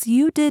it, as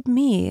you did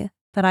me,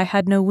 that I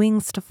had no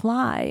wings to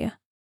fly.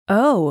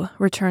 Oh,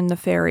 returned the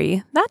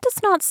fairy, that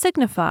does not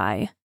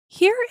signify.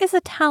 Here is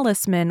a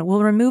talisman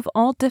will remove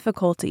all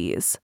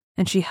difficulties.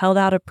 And she held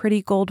out a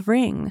pretty gold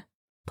ring.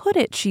 Put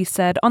it, she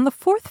said, on the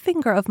 4th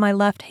finger of my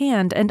left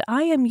hand, and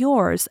I am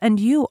yours, and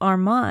you are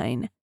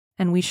mine.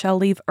 And we shall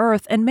leave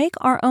earth and make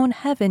our own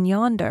heaven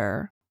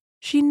yonder.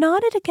 She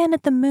nodded again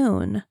at the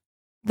moon.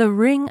 The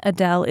ring,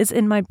 Adele, is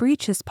in my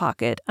breeches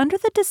pocket, under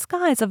the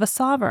disguise of a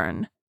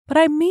sovereign, but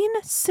I mean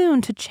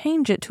soon to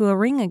change it to a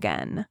ring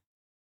again.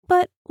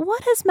 But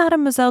what has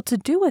Mademoiselle to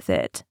do with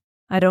it?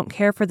 I don't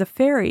care for the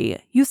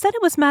fairy. You said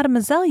it was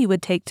Mademoiselle you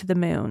would take to the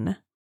moon.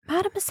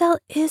 Mademoiselle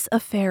is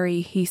a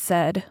fairy, he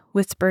said,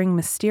 whispering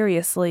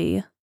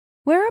mysteriously.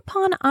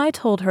 Whereupon I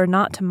told her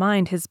not to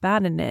mind his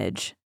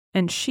badinage,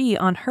 and she,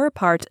 on her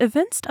part,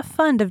 evinced a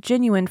fund of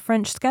genuine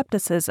French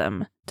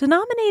skepticism,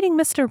 denominating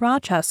Mr.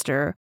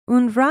 Rochester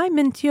un vrai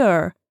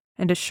menteur,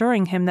 and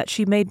assuring him that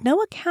she made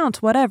no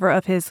account whatever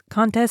of his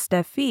Comtesse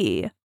de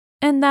Fille,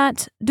 and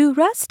that, du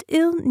reste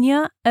il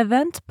n'y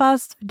avait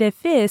pas de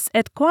fils,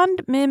 et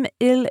quand même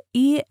il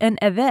y en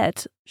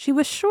avait, she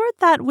was sure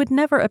that would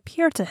never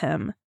appear to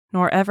him,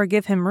 nor ever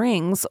give him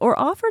rings, or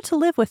offer to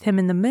live with him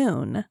in the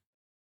moon.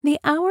 The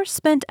hour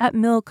spent at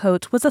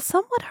Millcote was a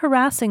somewhat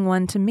harassing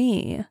one to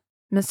me.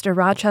 Mr.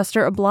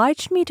 Rochester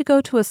obliged me to go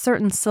to a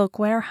certain silk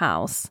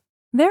warehouse.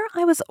 There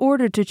I was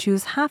ordered to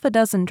choose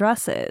 6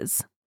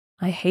 dresses.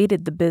 I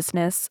hated the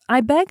business.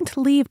 I begged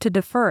leave to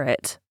defer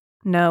it.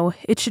 No,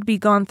 it should be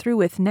gone through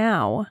with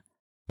now.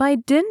 By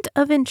dint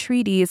of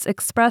entreaties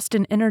expressed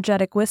in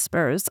energetic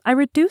whispers, I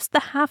reduced the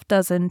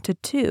 6 to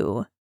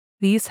 2.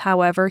 These,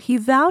 however, he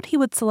vowed he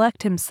would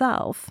select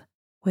himself.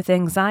 With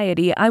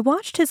anxiety, I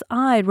watched his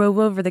eye rove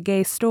over the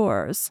gay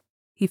stores.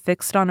 He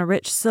fixed on a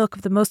rich silk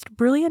of the most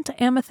brilliant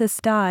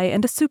amethyst dye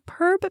and a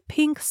superb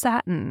pink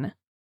satin.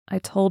 I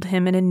told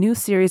him in a new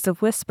series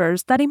of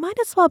whispers that he might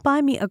as well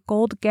buy me a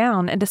gold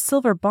gown and a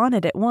silver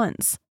bonnet at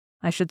once.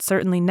 I should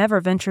certainly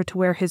never venture to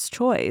wear his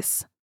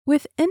choice.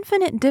 With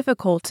infinite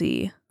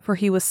difficulty, for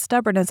he was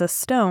stubborn as a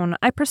stone,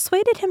 I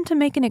persuaded him to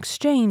make an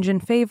exchange in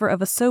favor of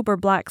a sober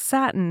black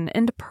satin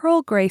and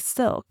pearl-gray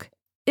silk.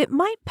 It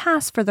might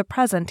pass for the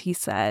present, he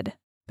said,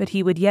 but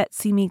he would yet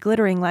see me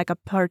glittering like a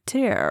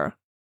parterre.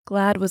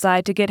 Glad was I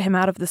to get him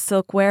out of the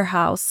silk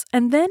warehouse,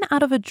 and then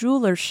out of a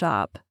jeweler's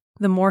shop.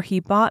 The more he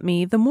bought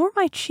me, the more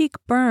my cheek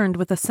burned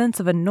with a sense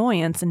of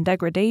annoyance and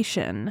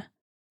degradation.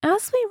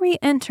 As we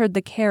re-entered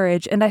the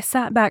carriage and I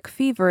sat back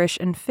feverish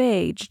and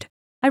faged,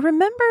 I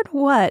remembered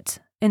what,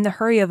 in the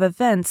hurry of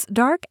events,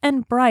 dark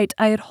and bright,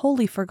 I had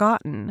wholly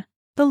forgotten.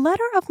 The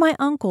letter of my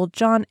uncle,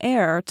 John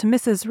Eyre, to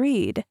Mrs.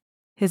 Reed.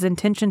 His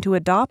intention to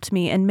adopt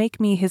me and make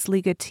me his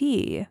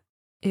legatee.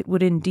 It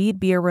would indeed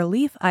be a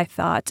relief, I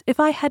thought, if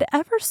I had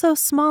ever so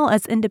small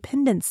as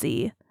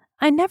independency.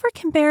 I never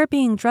can bear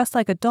being dressed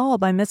like a doll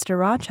by Mr.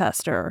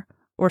 Rochester,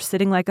 or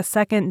sitting like a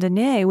second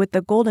Danae with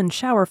the golden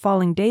shower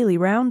falling daily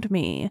round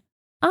me.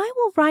 I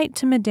will write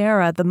to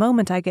Madeira the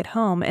moment I get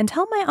home and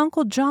tell my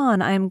Uncle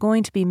John I am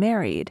going to be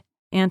married,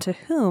 and to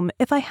whom,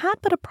 if I had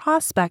but a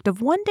prospect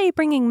of one day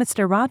bringing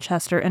Mr.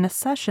 Rochester an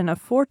accession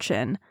of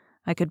fortune,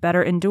 I could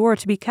better endure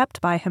to be kept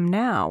by him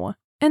now.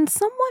 And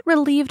somewhat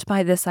relieved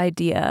by this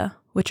idea,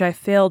 which I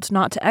failed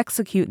not to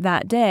execute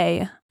that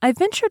day, I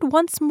ventured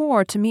once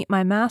more to meet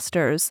my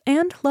master's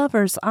and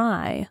lover's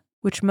eye,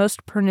 which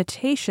most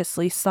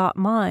pertinaciously sought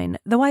mine,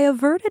 though I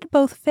averted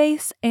both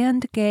face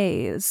and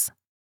gaze.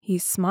 He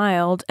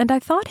smiled, and I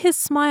thought his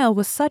smile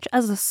was such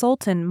as a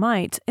sultan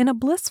might, in a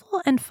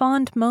blissful and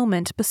fond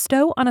moment,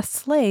 bestow on a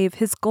slave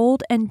his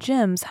gold and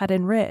gems had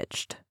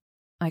enriched.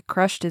 I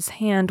crushed his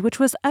hand, which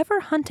was ever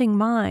hunting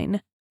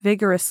mine,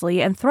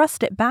 vigorously, and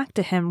thrust it back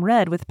to him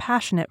red with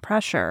passionate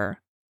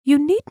pressure. "You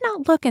need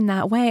not look in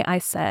that way," I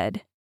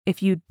said.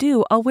 "If you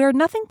do, I'll wear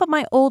nothing but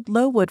my old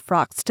Lowood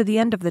frocks to the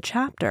end of the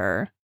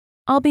chapter.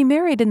 I'll be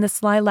married in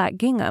this lilac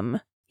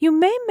gingham. You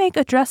may make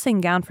a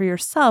dressing gown for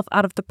yourself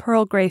out of the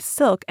pearl gray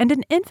silk and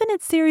an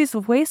infinite series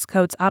of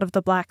waistcoats out of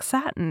the black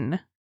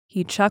satin."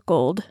 He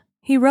chuckled.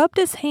 He rubbed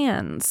his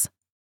hands.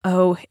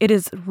 "Oh, it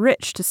is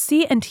rich to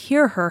see and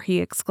hear her," he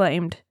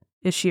exclaimed.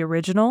 "Is she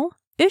original?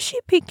 Is she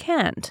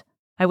piquant?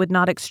 I would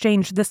not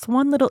exchange this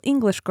one little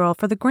English girl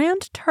for the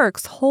Grand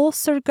Turk's whole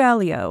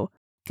Sergalio,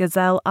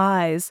 gazelle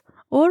eyes,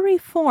 houri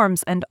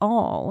forms and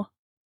all."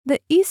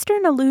 The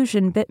Eastern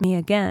allusion bit me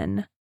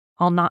again.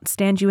 "I'll not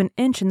stand you an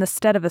inch in the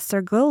stead of a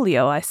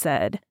Sergalio," I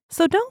said,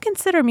 "so don't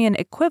consider me an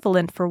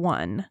equivalent for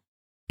one.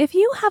 If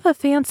you have a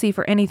fancy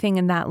for anything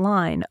in that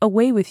line,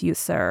 away with you,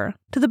 sir,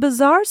 to the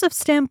bazaars of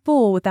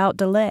Stamboul without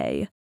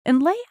delay,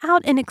 and lay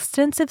out in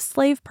extensive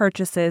slave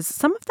purchases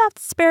some of that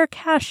spare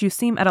cash you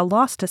seem at a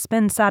loss to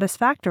spend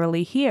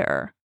satisfactorily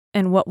here.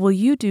 And what will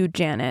you do,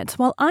 Janet,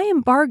 while I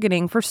am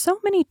bargaining for so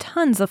many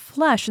tons of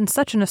flesh and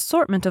such an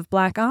assortment of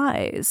black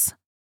eyes?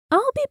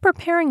 I'll be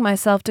preparing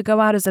myself to go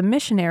out as a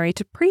missionary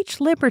to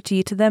preach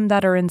liberty to them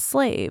that are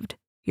enslaved,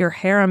 your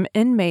harem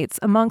inmates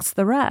amongst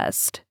the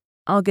rest.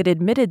 I'll get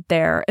admitted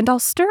there, and I'll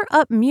stir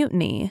up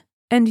mutiny.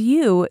 And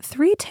you,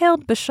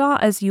 three-tailed bashaw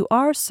as you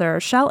are, sir,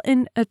 shall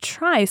in a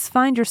trice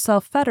find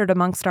yourself fettered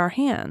amongst our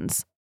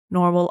hands.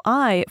 Nor will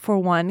I, for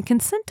one,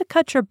 consent to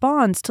cut your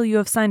bonds till you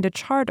have signed a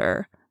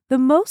charter, the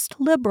most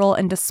liberal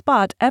and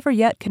despot ever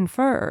yet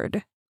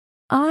conferred.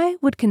 I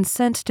would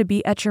consent to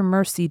be at your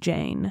mercy,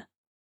 Jane.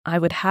 I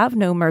would have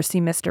no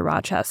mercy, Mr.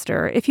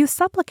 Rochester, if you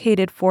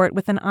supplicated for it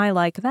with an eye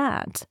like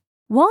that.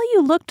 While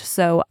you looked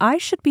so, I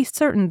should be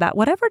certain that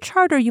whatever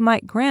charter you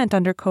might grant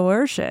under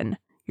coercion,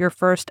 your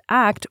first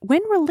act,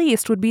 when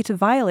released, would be to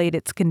violate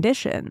its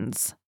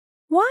conditions.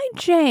 Why,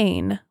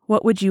 Jane,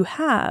 what would you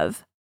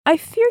have? I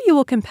fear you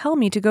will compel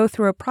me to go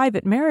through a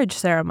private marriage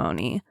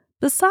ceremony,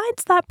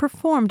 besides that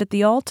performed at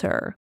the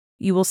altar.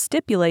 You will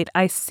stipulate,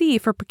 I see,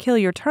 for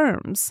peculiar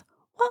terms.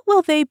 What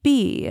will they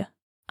be?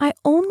 I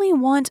only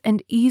want an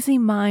easy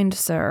mind,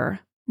 sir,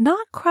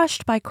 not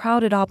crushed by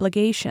crowded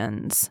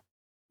obligations.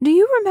 Do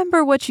you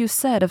remember what you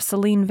said of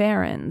Celine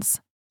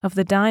Varens, of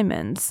the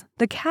diamonds,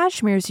 the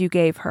cashmeres you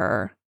gave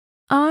her?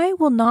 I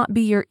will not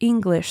be your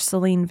English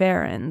Celine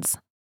Varens.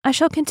 I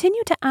shall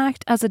continue to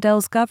act as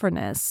Adele's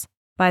governess.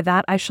 By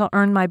that I shall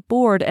earn my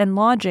board and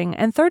lodging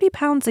and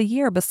 £30 a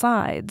year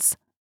besides.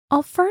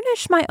 I'll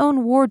furnish my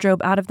own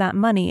wardrobe out of that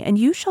money, and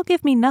you shall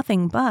give me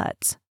nothing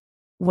but—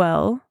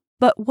 Well,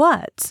 but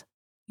what?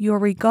 Your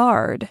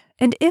regard,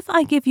 and if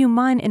I give you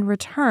mine in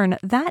return,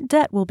 that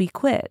debt will be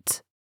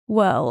quit.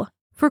 Well,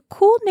 for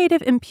cool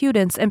native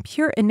impudence and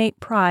pure innate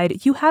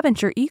pride, you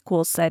haven't your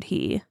equals, said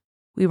he.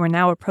 We were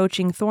now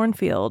approaching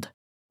Thornfield.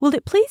 Will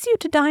it please you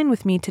to dine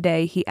with me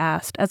today? He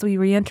asked as we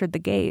re-entered the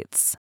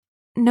gates.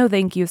 No,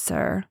 thank you,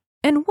 sir.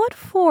 And what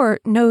for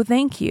no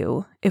thank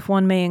you, if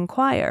one may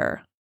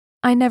inquire?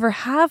 I never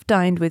have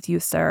dined with you,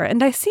 sir,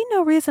 and I see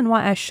no reason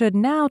why I should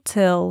now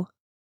till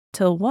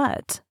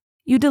what?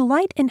 You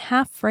delight in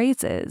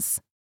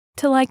half-phrases.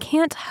 Till I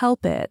can't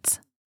help it.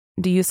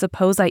 Do you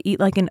suppose I eat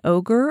like an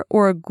ogre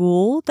or a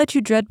ghoul, that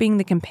you dread being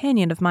the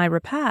companion of my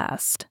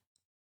repast?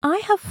 I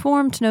have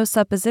formed no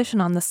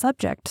supposition on the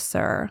subject,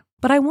 sir,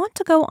 but I want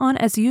to go on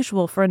as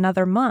usual for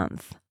another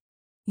month.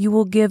 You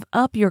will give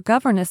up your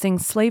governessing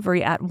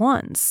slavery at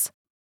once.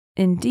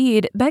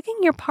 Indeed, begging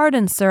your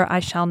pardon, sir, I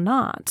shall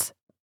not.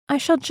 I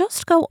shall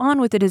just go on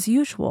with it as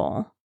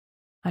usual.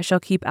 I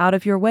shall keep out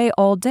of your way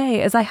all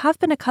day, as I have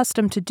been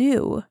accustomed to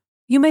do.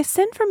 You may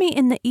send for me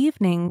in the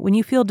evening when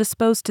you feel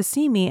disposed to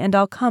see me, and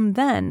I'll come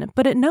then,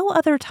 but at no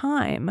other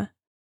time.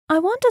 I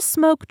want a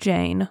smoke,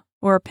 Jane,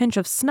 or a pinch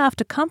of snuff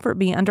to comfort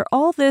me under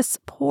all this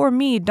poor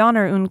me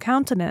donner un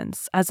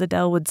countenance, as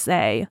Adele would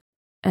say.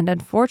 And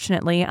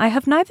unfortunately, I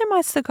have neither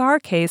my cigar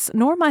case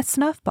nor my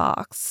snuff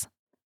box.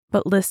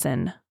 But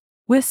listen,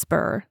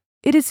 whisper.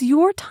 It is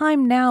your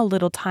time now,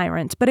 little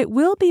tyrant, but it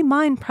will be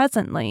mine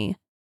presently.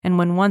 And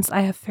when once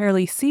I have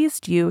fairly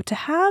seized you, to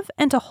have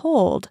and to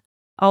hold,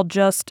 I'll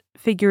just,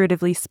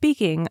 figuratively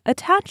speaking,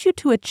 attach you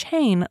to a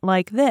chain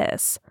like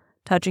this,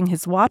 touching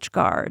his watch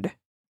guard.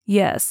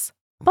 Yes,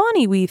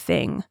 bonny wee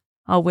thing,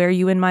 I'll wear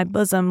you in my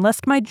bosom,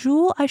 lest my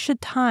jewel I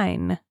should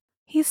tine."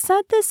 He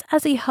said this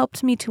as he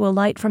helped me to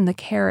alight from the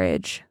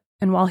carriage,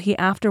 and while he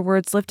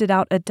afterwards lifted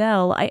out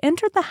Adele, I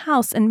entered the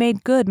house and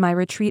made good my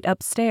retreat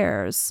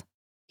upstairs.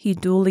 He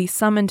duly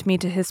summoned me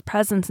to his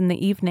presence in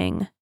the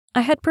evening.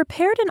 I had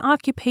prepared an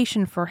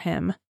occupation for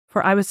him,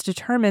 for I was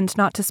determined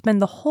not to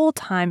spend the whole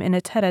time in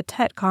a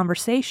tete-a-tete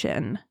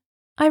conversation.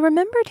 I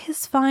remembered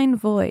his fine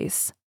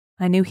voice.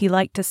 I knew he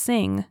liked to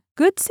sing.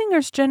 Good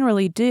singers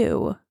generally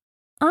do.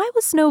 I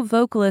was no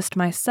vocalist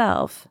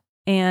myself,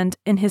 and,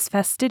 in his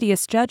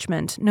fastidious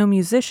judgment, no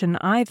musician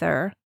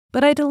either,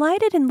 but I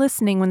delighted in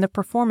listening when the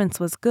performance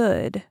was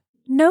good.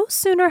 No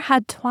sooner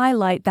had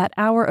twilight, that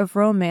hour of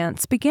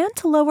romance, began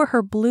to lower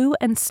her blue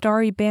and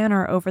starry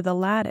banner over the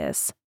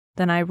lattice,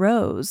 than I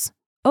rose,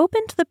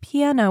 opened the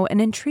piano,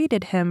 and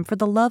entreated him, for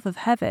the love of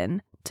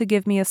heaven, to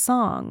give me a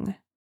song.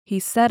 He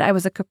said I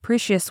was a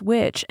capricious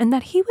witch, and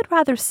that he would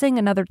rather sing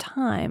another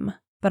time,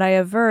 but I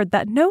averred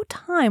that no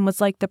time was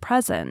like the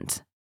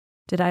present.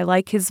 Did I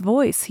like his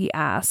voice, he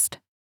asked.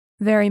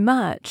 Very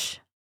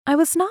much. I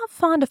was not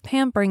fond of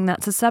pampering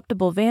that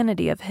susceptible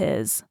vanity of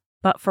his,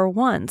 but for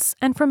once,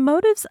 and from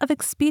motives of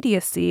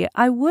expediency,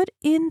 I would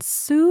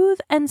soothe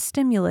and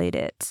stimulate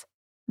it.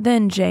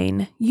 Then,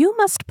 Jane, you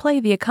must play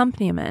the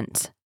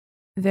accompaniment.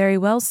 Very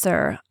well,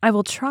 sir, I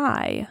will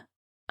try.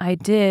 I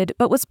did,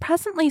 but was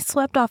presently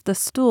swept off the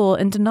stool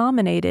and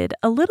denominated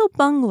a little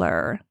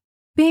bungler.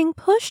 Being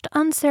pushed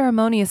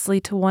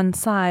unceremoniously to one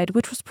side,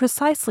 which was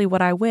precisely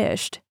what I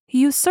wished,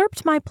 he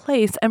usurped my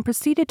place and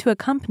proceeded to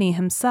accompany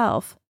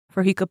himself,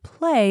 for he could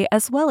play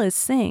as well as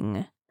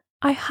sing.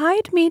 I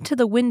hied me to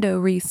the window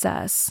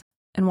recess,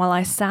 and while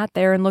I sat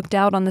there and looked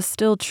out on the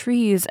still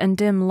trees and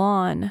dim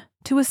lawn,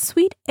 to a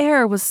sweet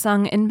air was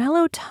sung in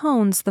mellow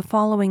tones the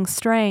following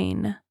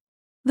strain.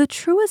 The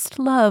truest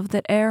love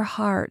that e'er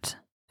heart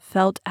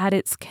felt at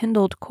its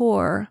kindled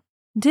core,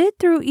 did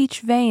through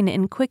each vein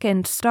in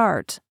quickened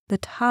start the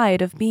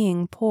tide of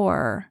being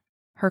pour.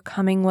 Her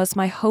coming was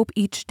my hope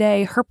each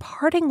day, her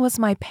parting was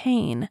my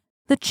pain.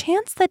 The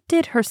chance that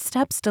did her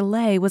steps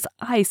delay was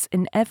ice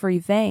in every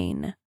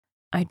vein.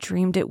 I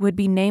dreamed it would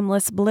be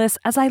nameless bliss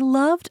as I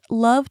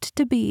loved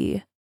to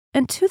be,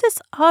 and to this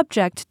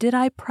object did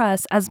I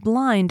press as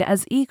blind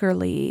as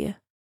eagerly.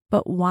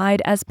 But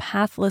wide as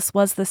pathless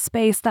was the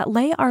space that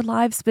lay our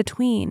lives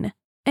between,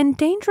 and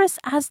dangerous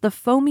as the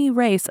foamy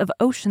race of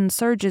ocean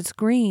surges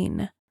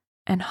green,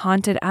 and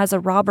haunted as a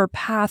robber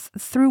path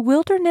through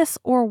wilderness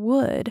or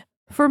wood,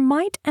 for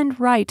might and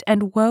right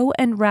and woe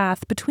and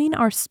wrath between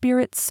our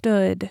spirits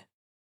stood.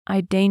 I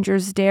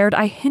dangers dared,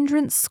 I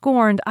hindrance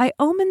scorned, I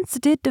omens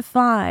did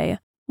defy.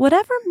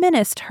 Whatever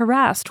menaced,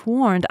 harassed,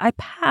 warned, I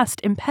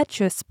passed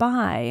impetuous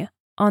by.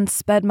 On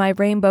sped my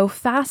rainbow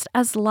fast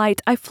as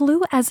light, I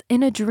flew as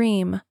in a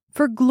dream,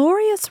 for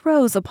glorious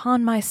rose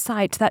upon my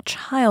sight that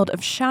child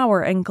of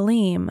shower and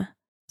gleam.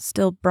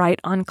 Still bright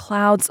on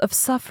clouds of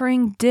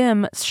suffering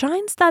dim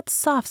shines that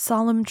soft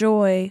solemn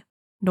joy,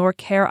 nor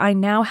care I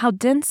now how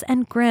dense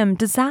and grim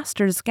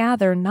disasters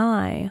gather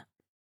nigh.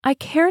 I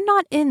care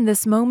not in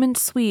this moment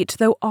sweet,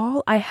 though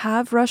all I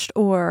have rushed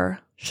o'er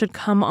should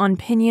come on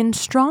pinion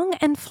strong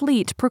and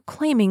fleet,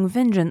 proclaiming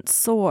vengeance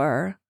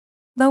sore.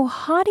 Though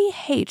haughty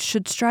hate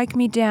should strike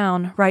me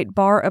down, right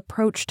bar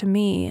approach to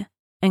me,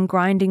 and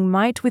grinding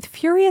might with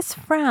furious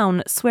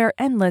frown swear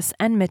endless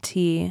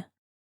enmity.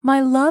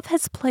 My love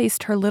has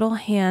placed her little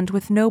hand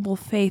with noble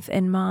faith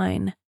in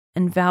mine,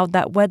 and vowed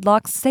that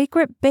wedlock's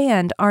sacred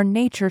band our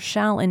nature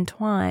shall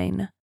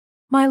entwine.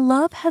 My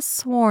love has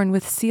sworn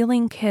with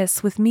sealing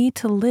kiss with me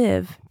to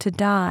live, to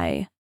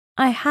die.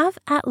 I have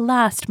at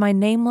last my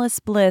nameless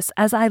bliss,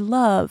 as I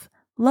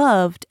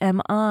loved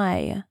am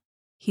I.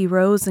 He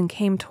rose and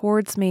came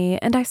towards me,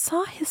 and I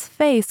saw his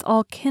face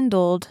all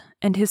kindled,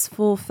 and his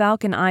full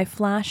falcon eye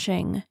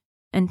flashing,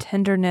 and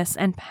tenderness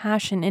and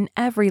passion in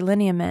every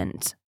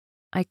lineament.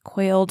 I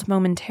quailed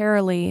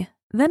momentarily,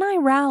 then I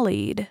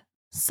rallied.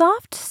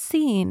 Soft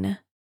scene,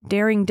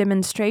 daring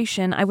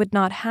demonstration I would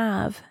not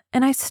have,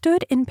 and I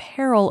stood in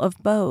peril of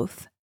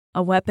both.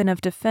 A weapon of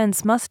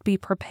defense must be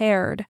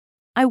prepared.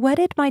 I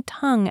wetted my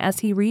tongue as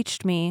he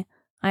reached me.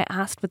 I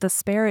asked with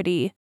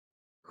asperity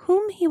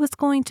whom he was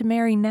going to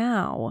marry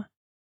now.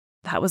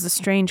 That was a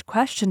strange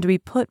question to be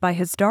put by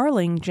his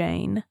darling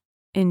Jane.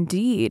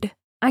 Indeed,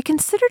 I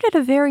considered it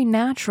a very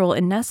natural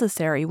and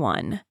necessary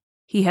one.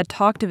 He had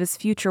talked of his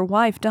future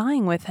wife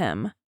dying with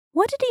him.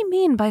 What did he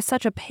mean by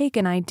such a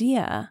pagan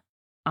idea?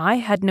 I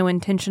had no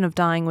intention of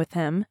dying with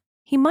him.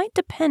 He might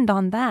depend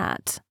on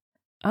that.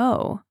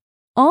 Oh,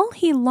 all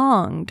he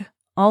longed,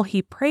 all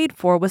he prayed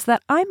for was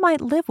that I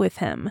might live with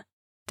him.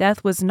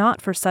 Death was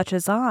not for such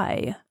as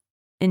I.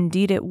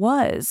 Indeed it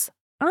was.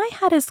 I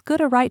had as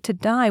good a right to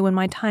die when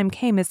my time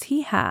came as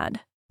he had,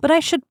 but I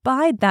should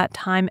bide that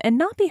time and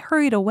not be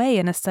hurried away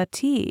in a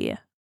settee.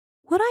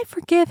 Would I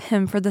forgive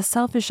him for the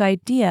selfish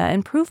idea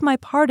and prove my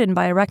pardon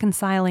by a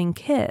reconciling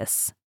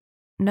kiss?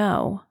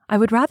 No, I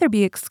would rather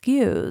be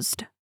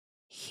excused.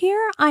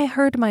 Here I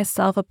heard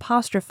myself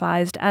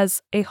apostrophized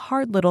as a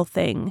hard little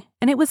thing,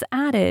 and it was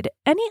added,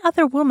 any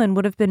other woman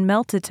would have been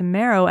melted to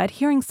marrow at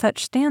hearing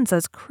such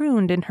stanzas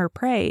crooned in her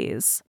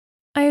praise.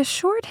 I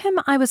assured him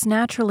I was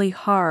naturally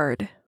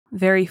hard,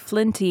 very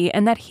flinty,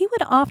 and that he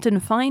would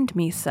often find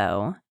me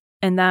so,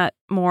 and that,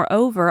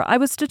 moreover, I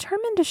was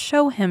determined to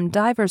show him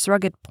divers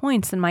rugged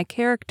points in my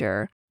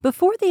character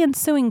before the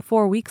ensuing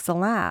 4 weeks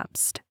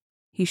elapsed.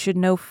 He should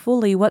know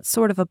fully what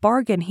sort of a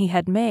bargain he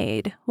had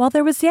made, while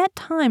there was yet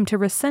time to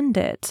rescind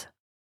it.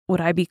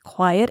 Would I be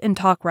quiet and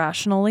talk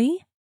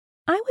rationally?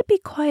 I would be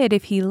quiet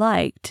if he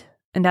liked,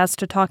 and as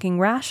to talking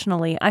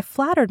rationally, I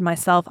flattered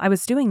myself I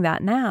was doing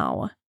that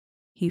now.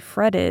 He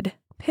fretted,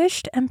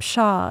 pished and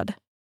pshawed.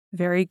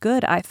 Very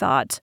good, I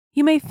thought.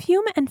 You may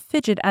fume and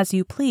fidget as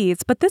you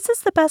please, but this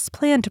is the best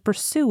plan to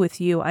pursue with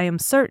you, I am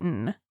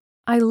certain.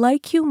 I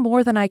like you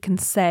more than I can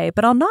say,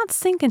 but I'll not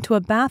sink into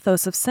a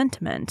bathos of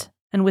sentiment.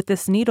 And with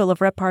this needle of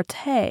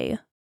repartee,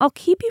 I'll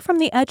keep you from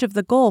the edge of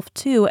the gulf,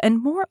 too,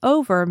 and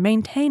moreover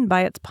maintain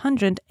by its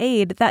pungent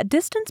aid that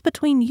distance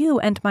between you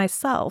and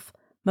myself,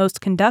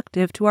 most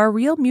conducive to our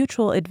real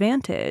mutual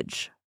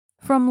advantage.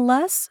 From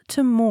less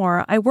to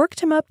more, I worked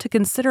him up to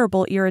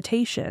considerable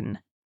irritation.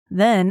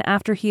 Then,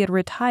 after he had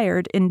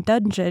retired,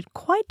 indulged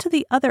quite to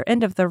the other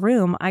end of the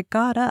room, I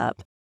got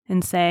up,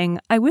 and saying,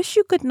 I wish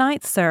you good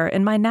night, sir,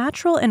 in my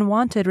natural and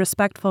wonted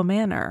respectful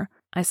manner,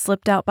 I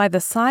slipped out by the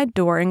side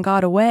door and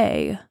got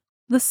away.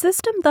 The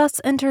system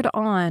thus entered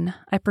on,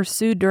 I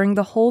pursued during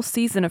the whole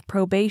season of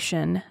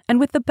probation, and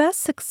with the best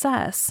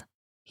success.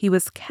 He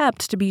was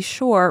kept, to be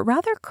sure,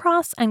 rather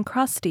cross and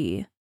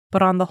crusty,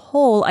 but on the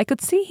whole I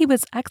could see he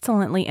was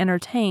excellently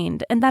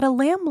entertained, and that a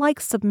lamb-like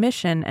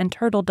submission and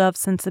turtle-dove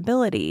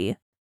sensibility,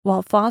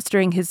 while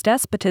fostering his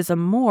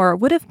despotism more,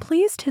 would have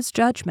pleased his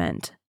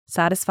judgment,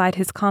 satisfied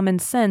his common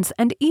sense,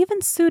 and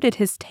even suited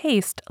his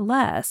taste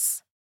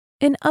less.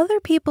 In other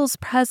people's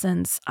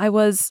presence, I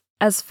was,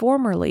 as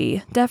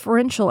formerly,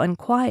 deferential and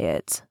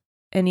quiet,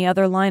 any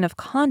other line of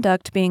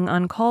conduct being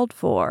uncalled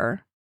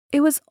for.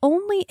 It was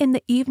only in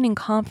the evening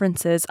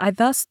conferences I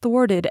thus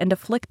thwarted and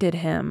afflicted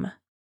him.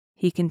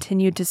 He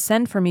continued to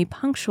send for me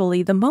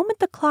punctually the moment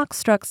the clock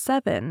struck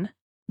 7,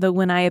 though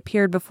when I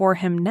appeared before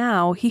him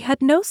now, he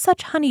had no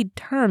such honeyed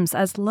terms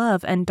as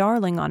love and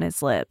darling on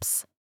his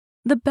lips.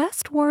 The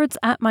best words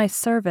at my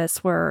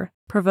service were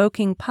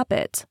provoking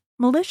puppet,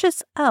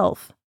 malicious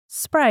elf,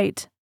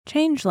 sprite,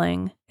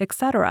 changeling,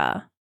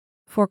 etc.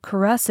 For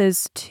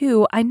caresses,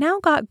 too, I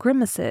now got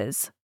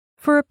grimaces.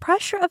 For a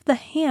pressure of the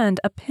hand,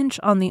 a pinch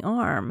on the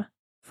arm.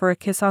 For a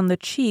kiss on the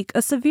cheek,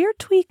 a severe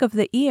tweak of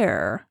the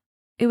ear.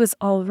 It was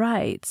all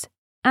right.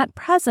 At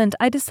present,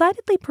 I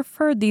decidedly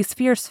preferred these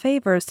fierce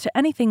favors to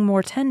anything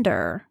more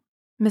tender.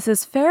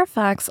 Mrs.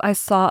 Fairfax, I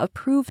saw,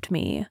 approved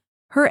me.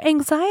 Her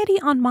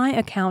anxiety on my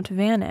account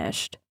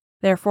vanished.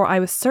 Therefore, I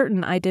was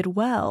certain I did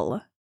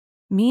well.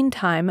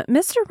 Meantime,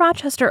 Mr.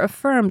 Rochester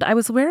affirmed I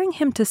was wearing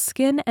him to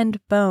skin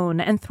and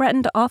bone, and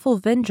threatened awful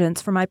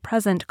vengeance for my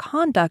present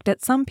conduct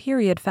at some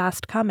period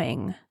fast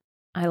coming.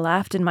 I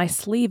laughed in my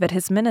sleeve at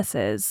his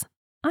menaces.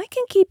 I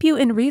can keep you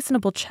in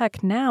reasonable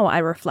check now, I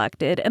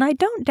reflected, and I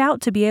don't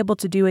doubt to be able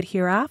to do it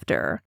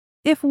hereafter.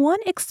 If one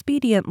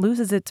expedient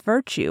loses its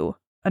virtue,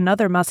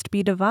 another must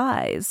be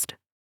devised.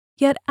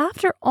 Yet,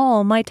 after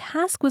all, my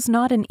task was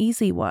not an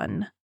easy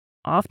one.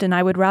 Often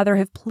I would rather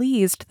have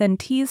pleased than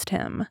teased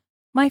him.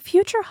 My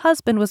future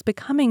husband was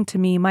becoming to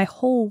me my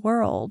whole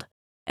world,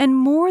 and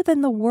more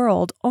than the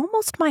world,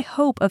 almost my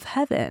hope of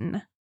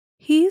heaven.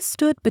 He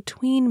stood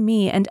between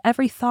me and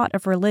every thought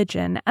of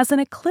religion, as an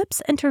eclipse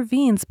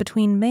intervenes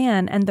between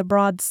man and the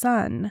broad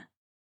sun.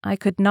 I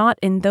could not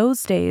in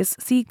those days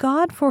see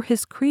God for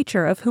his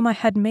creature of whom I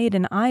had made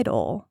an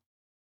idol.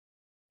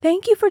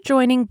 Thank you for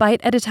joining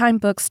Bite at a Time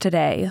Books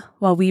today,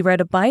 while we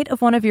read a bite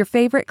of one of your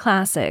favorite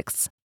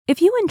classics. If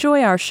you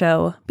enjoy our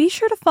show, be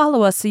sure to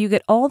follow us so you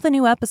get all the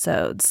new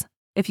episodes.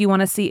 If you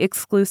want to see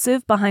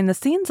exclusive behind the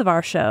scenes of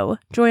our show,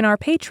 join our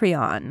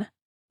Patreon.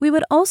 We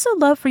would also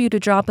love for you to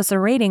drop us a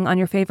rating on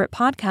your favorite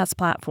podcast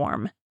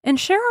platform and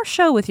share our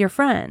show with your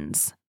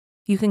friends.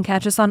 You can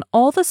catch us on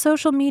all the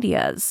social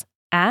medias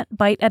at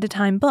Bite at a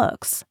Time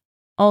Books.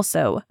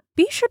 Also,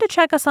 be sure to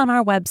check us on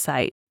our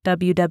website,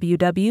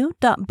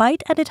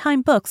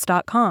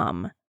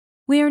 www.biteatatimebooks.com.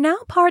 We are now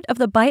part of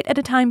the Bite at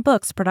a Time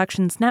Books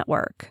Productions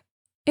Network.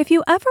 If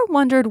you ever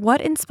wondered what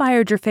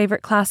inspired your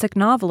favorite classic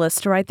novelists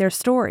to write their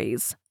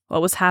stories,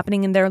 what was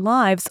happening in their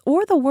lives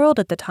or the world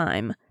at the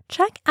time,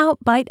 check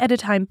out Bite at a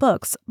Time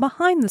Books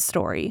Behind the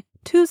Story,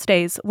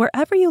 Tuesdays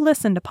wherever you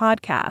listen to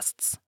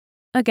podcasts.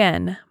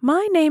 Again,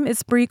 my name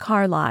is Bree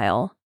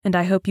Carlisle, and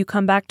I hope you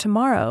come back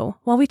tomorrow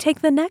while we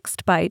take the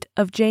next bite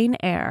of Jane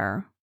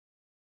Eyre.